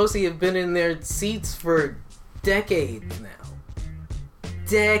Nancy Pelosi have been in their seats for decades now.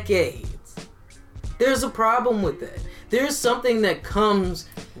 Decades. There's a problem with that. There's something that comes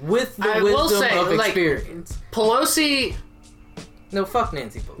with the wisdom of experience. Pelosi... No, fuck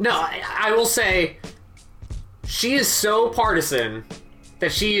Nancy Pelosi. No, I will say, she is so partisan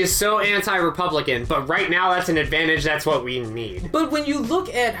that she is so anti-Republican, but right now that's an advantage, that's what we need. But when you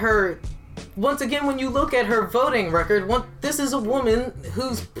look at her, once again, when you look at her voting record, this is a woman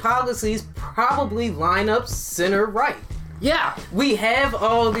whose policies probably line up center-right. Yeah. We have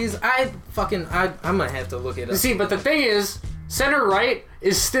all these, I'm gonna have to look it up. See, but the thing is, center-right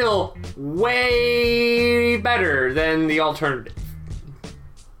is still way better than the alternative.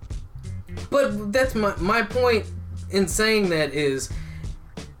 But that's my point in saying that is,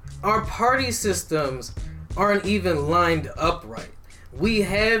 our party systems aren't even lined up right. We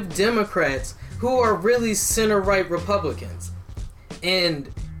have Democrats who are really center-right Republicans.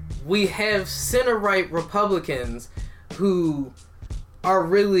 And we have center-right Republicans who are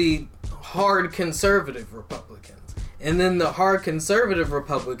really hard conservative Republicans. And then the hard conservative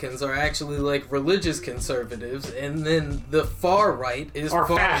Republicans are actually like religious conservatives, and then the far right is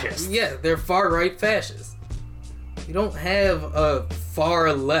fascists. Yeah, they're far right fascists. You don't have a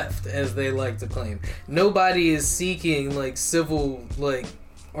far left, as they like to claim. Nobody is seeking like civil, like,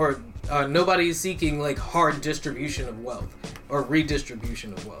 or nobody is seeking like hard distribution of wealth or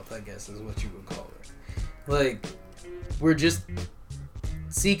redistribution of wealth, I guess is what you would call it. Like, we're just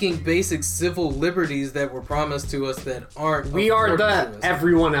seeking basic civil liberties that were promised to us that aren't. We are the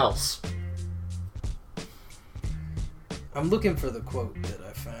everyone else. I'm looking for the quote that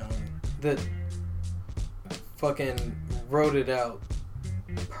I found that fucking wrote it out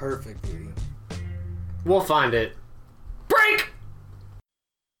perfectly. We'll find it. Break!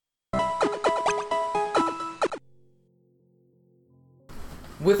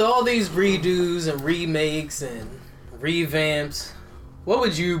 With all these redos and remakes and revamps, what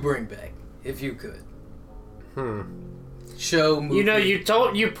would you bring back if you could? Show, movie. You know,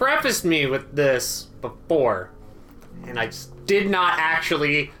 you prefaced me with this before, and I just did not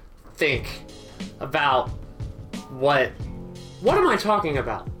actually think about what am I talking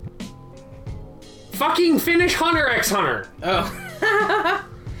about? Fucking finish Hunter x Hunter. Oh.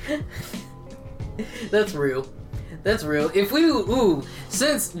 That's real. That's real. If we,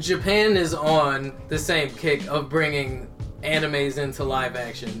 since Japan is on the same kick of bringing animes into live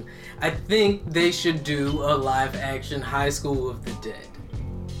action, I think they should do a live action High School of the Dead.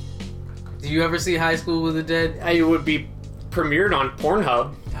 Do you ever see High School of the Dead? It would be premiered on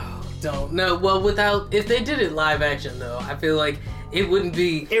Pornhub. Oh, don't. No, well, if they did it live action though, I feel like it wouldn't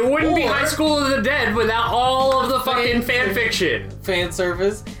be... It wouldn't be High School of the Dead without all of the fucking fan fiction. Fan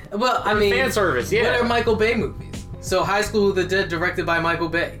service? Well, I mean... Fan service, yeah. What are Michael Bay movies? So High School of the Dead directed by Michael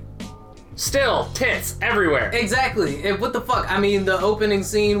Bay. Still, tits everywhere. Exactly. And what the fuck? I mean, the opening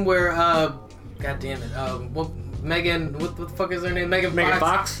scene where, God damn it, Megan, what the fuck is her name? Megan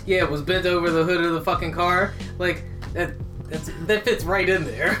Fox? Yeah, was bent over the hood of the fucking car. Like, that fits right in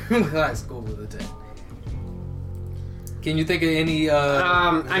there with High School of the Dead. Can you think of any,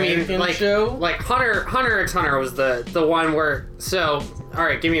 I mean, like, show? Like Hunter x Hunter was the one where, so,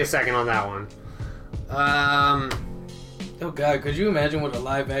 alright, give me a second on that one. Oh god, could you imagine what a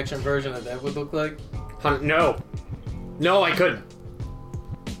live action version of that would look like? No, I couldn't.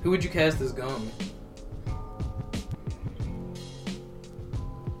 Who would you cast as Gong?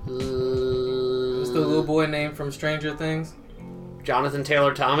 What's the little boy name from Stranger Things? Jonathan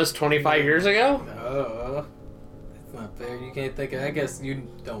Taylor Thomas 25 years ago? Oh, that's not fair. You can't think of... I guess you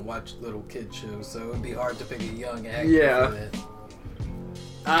don't watch little kid shows, so it would be hard to pick a young actor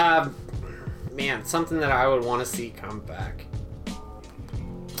for that. Man, something that I would want to see come back.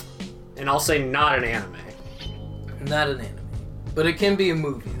 And I'll say not an anime. Not an anime. But it can be a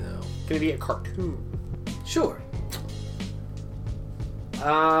movie, though. Can it be a cartoon? Sure.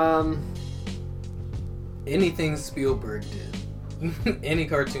 Anything Spielberg did. Any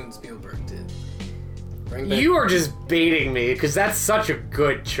cartoon Spielberg did. You are just baiting me, because that's such a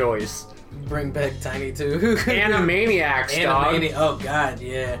good choice. Bring back Tiny Toon. Animaniacs, dog. Oh, God,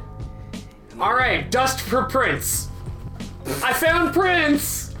 yeah. Alright, dust for Prince. I found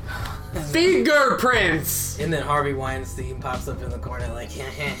Prince! Bigger Prince! And then Harvey Weinstein pops up in the corner like,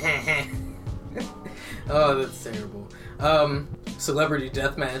 oh, that's terrible. Celebrity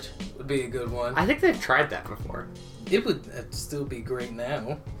Deathmatch would be a good one. I think they've tried that before. It would still be great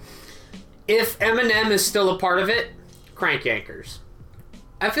now. If Eminem is still a part of it, Crank Yankers.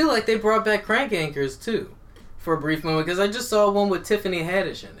 I feel like they brought back Crank Yankers too, for a brief moment, because I just saw one with Tiffany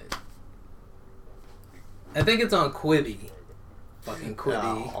Haddish in it. I think it's on Quibi. Fucking Quibi.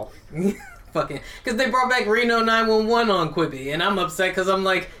 No. Fucking... Because they brought back Reno 911 on Quibi, and I'm upset because I'm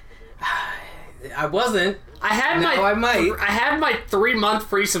like... I wasn't. I had my 3-month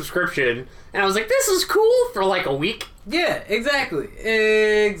free subscription, and I was like, this is cool for like a week. Yeah, exactly.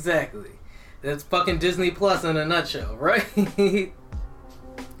 Exactly. That's fucking Disney Plus in a nutshell, right?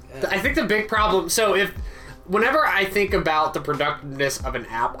 I think the big problem... So whenever I think about the productiveness of an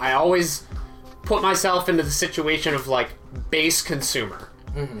app, I always put myself into the situation of like base consumer.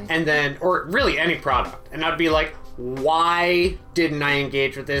 Mm-hmm. And then, or really any product. And I'd be like, why didn't I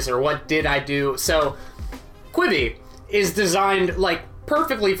engage with this? Or what did I do? So Quibi is designed like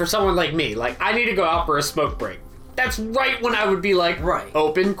perfectly for someone like me. Like, I need to go out for a smoke break. That's right when I would be like, right,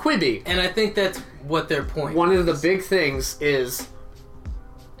 open Quibi. And I think that's what their point One of the big things is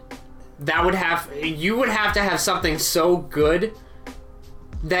you would have to have something so good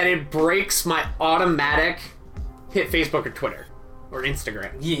that it breaks my automatic hit Facebook or Twitter or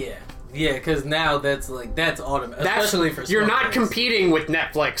Instagram. Yeah. Yeah, because now that's automatic, especially for you're not smartphones. competing with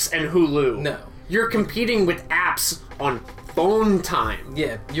Netflix and Hulu. No. You're competing with apps on phone time.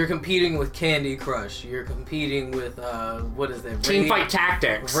 Yeah, you're competing with Candy Crush. You're competing with what is that? Teamfight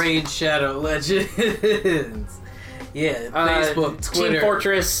Tactics. Raid Shadow Legends. Yeah, Facebook, Twitter, Team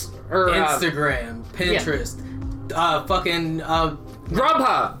Fortress, or Instagram, Pinterest, fucking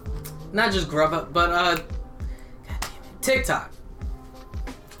Grubhub. not just Grubhub, but God damn it, TikTok.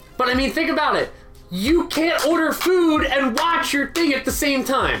 But I mean, think about it. You can't order food and watch your thing at the same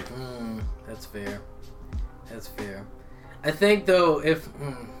time. That's fair. That's fair. I think though, if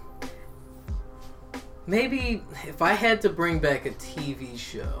maybe if I had to bring back a TV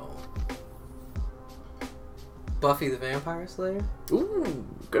show, Buffy the Vampire Slayer. Ooh,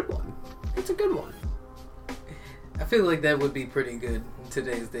 good one. It's a good one. I feel like that would be pretty good in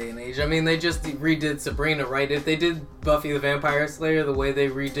today's day and age. I mean, they just redid Sabrina, right? If they did Buffy the Vampire Slayer the way they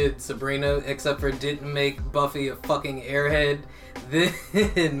redid Sabrina, except for didn't make Buffy a fucking airhead,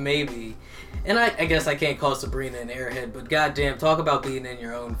 then maybe. And I guess I can't call Sabrina an airhead, but goddamn, talk about being in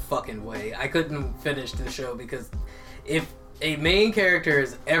your own fucking way. I couldn't finish the show because if a main character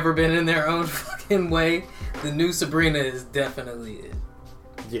has ever been in their own fucking way, the new Sabrina is definitely it.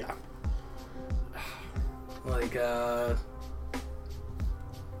 Yeah. Like,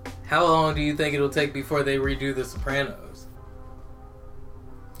 how long do you think it'll take before they redo The Sopranos?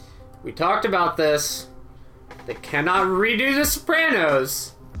 We talked about this. They cannot redo The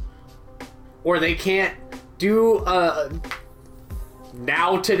Sopranos. Or they can't do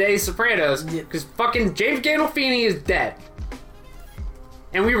today's Sopranos. Because fucking James Gandolfini is dead.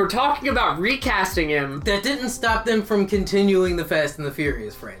 And we were talking about recasting him. That didn't stop them from continuing the Fast and the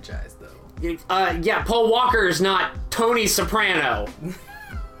Furious franchise, though. Yeah, Paul Walker is not Tony Soprano.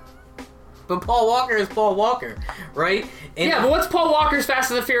 But Paul Walker is Paul Walker, right? And yeah, but what's Paul Walker's Fast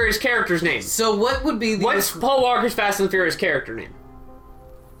and the Furious character's name? so what would be the... What's Paul Walker's Fast and the Furious character name?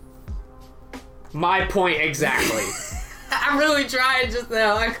 My point exactly. I really tried just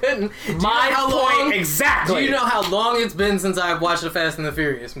now. I couldn't. Exactly. Do you know how long it's been since I've watched a Fast and the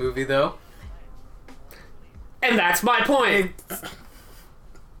Furious movie, though? And that's my point.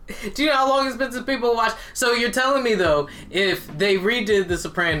 Do you know how long it's been since people watch? So you're telling me, though, if they redid The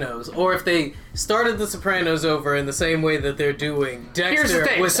Sopranos, or if they started The Sopranos over in the same way that they're doing Dexter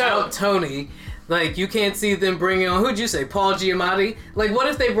without Tony, like, you can't see them bringing on, who'd you say, Paul Giamatti? Like, what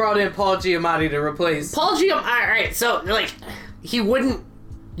if they brought in Paul Giamatti to replace... Paul Giamatti, alright, so, like,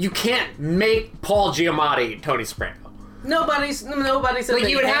 you can't make Paul Giamatti Tony Soprano. Nobody said like,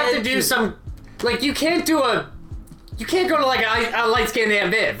 you would have to do some, like, you can't go to, like, a light-skinned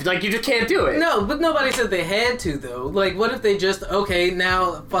Aunt Viv. Like, you just can't do it. No, but nobody said they had to, though. Like, what if they just, okay,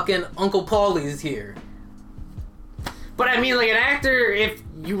 now fucking Uncle Paulie's here? But, I mean, like, an actor, if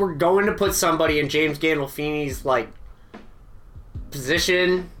you were going to put somebody in James Gandolfini's, like,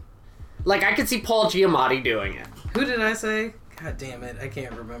 position, like, I could see Paul Giamatti doing it. Who did I say? God damn it, I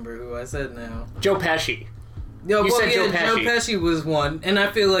can't remember who I said now. Joe Pesci. Joe Pesci. Joe Pesci was one, and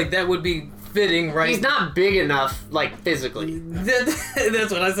I feel like that would be fitting, right? He's not big enough, like, physically.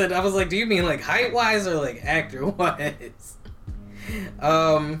 That's what I said. I was like, do you mean, like, height-wise or, like, actor-wise?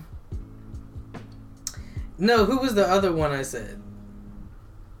 No, who was the other one I said?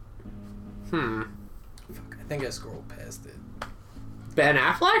 Fuck, I think I scrolled past it. Ben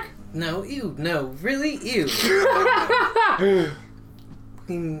Affleck? No, ew, no, really, ew. I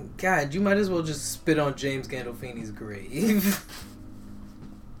mean, God, you might as well just spit on James Gandolfini's grave.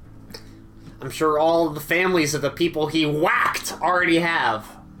 I'm sure all of the families of the people he whacked already have.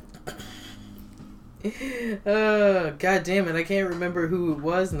 God damn it, I can't remember who it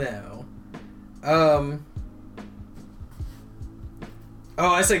was now. Oh,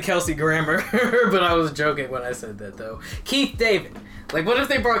 I said Kelsey Grammer, but I was joking when I said that, though. Keith David. Like, what if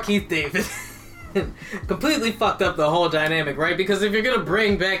they brought Keith David? Completely fucked up the whole dynamic, right? Because if you're gonna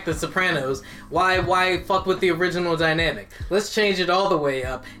bring back The Sopranos, why fuck with the original dynamic? Let's change it all the way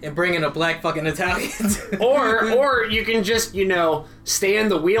up and bring in a black fucking Italian. or you can just, stay in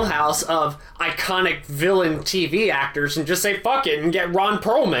the wheelhouse of iconic villain TV actors and just say fuck it and get Ron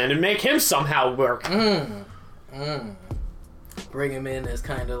Perlman and make him somehow work. Bring him in as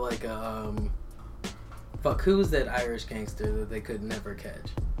kind of like a fuck, who's that Irish gangster that they could never catch?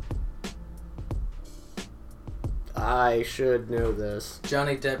 I should know this.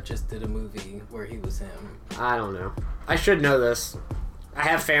 Johnny Depp just did a movie where he was him. I don't know. I should know this. I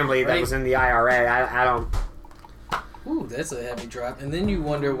have family that was in the IRA. I don't... Ooh, that's a heavy drop. And then you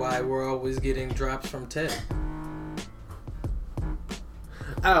wonder why we're always getting drops from Ted.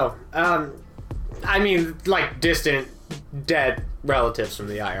 Oh, I mean, like, distant dead relatives from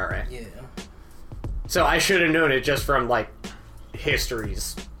the IRA. Yeah. So I should have known it just from, like,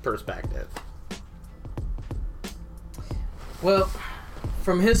 history's perspective. Well,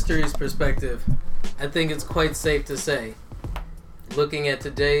 from history's perspective, I think it's quite safe to say, looking at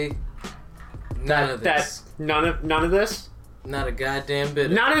today, none of this. None of this? Not a goddamn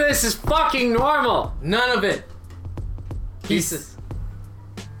bit. None of this is fucking normal! None of it. Be safe.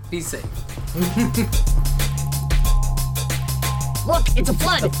 Look, it's a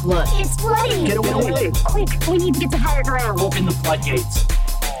flood. It's flooding. Get away. Quick, we need to get to higher ground. Open the floodgates.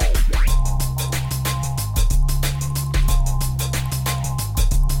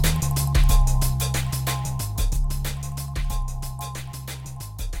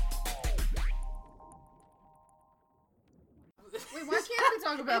 Wait, why can't we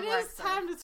talk about Black Sun?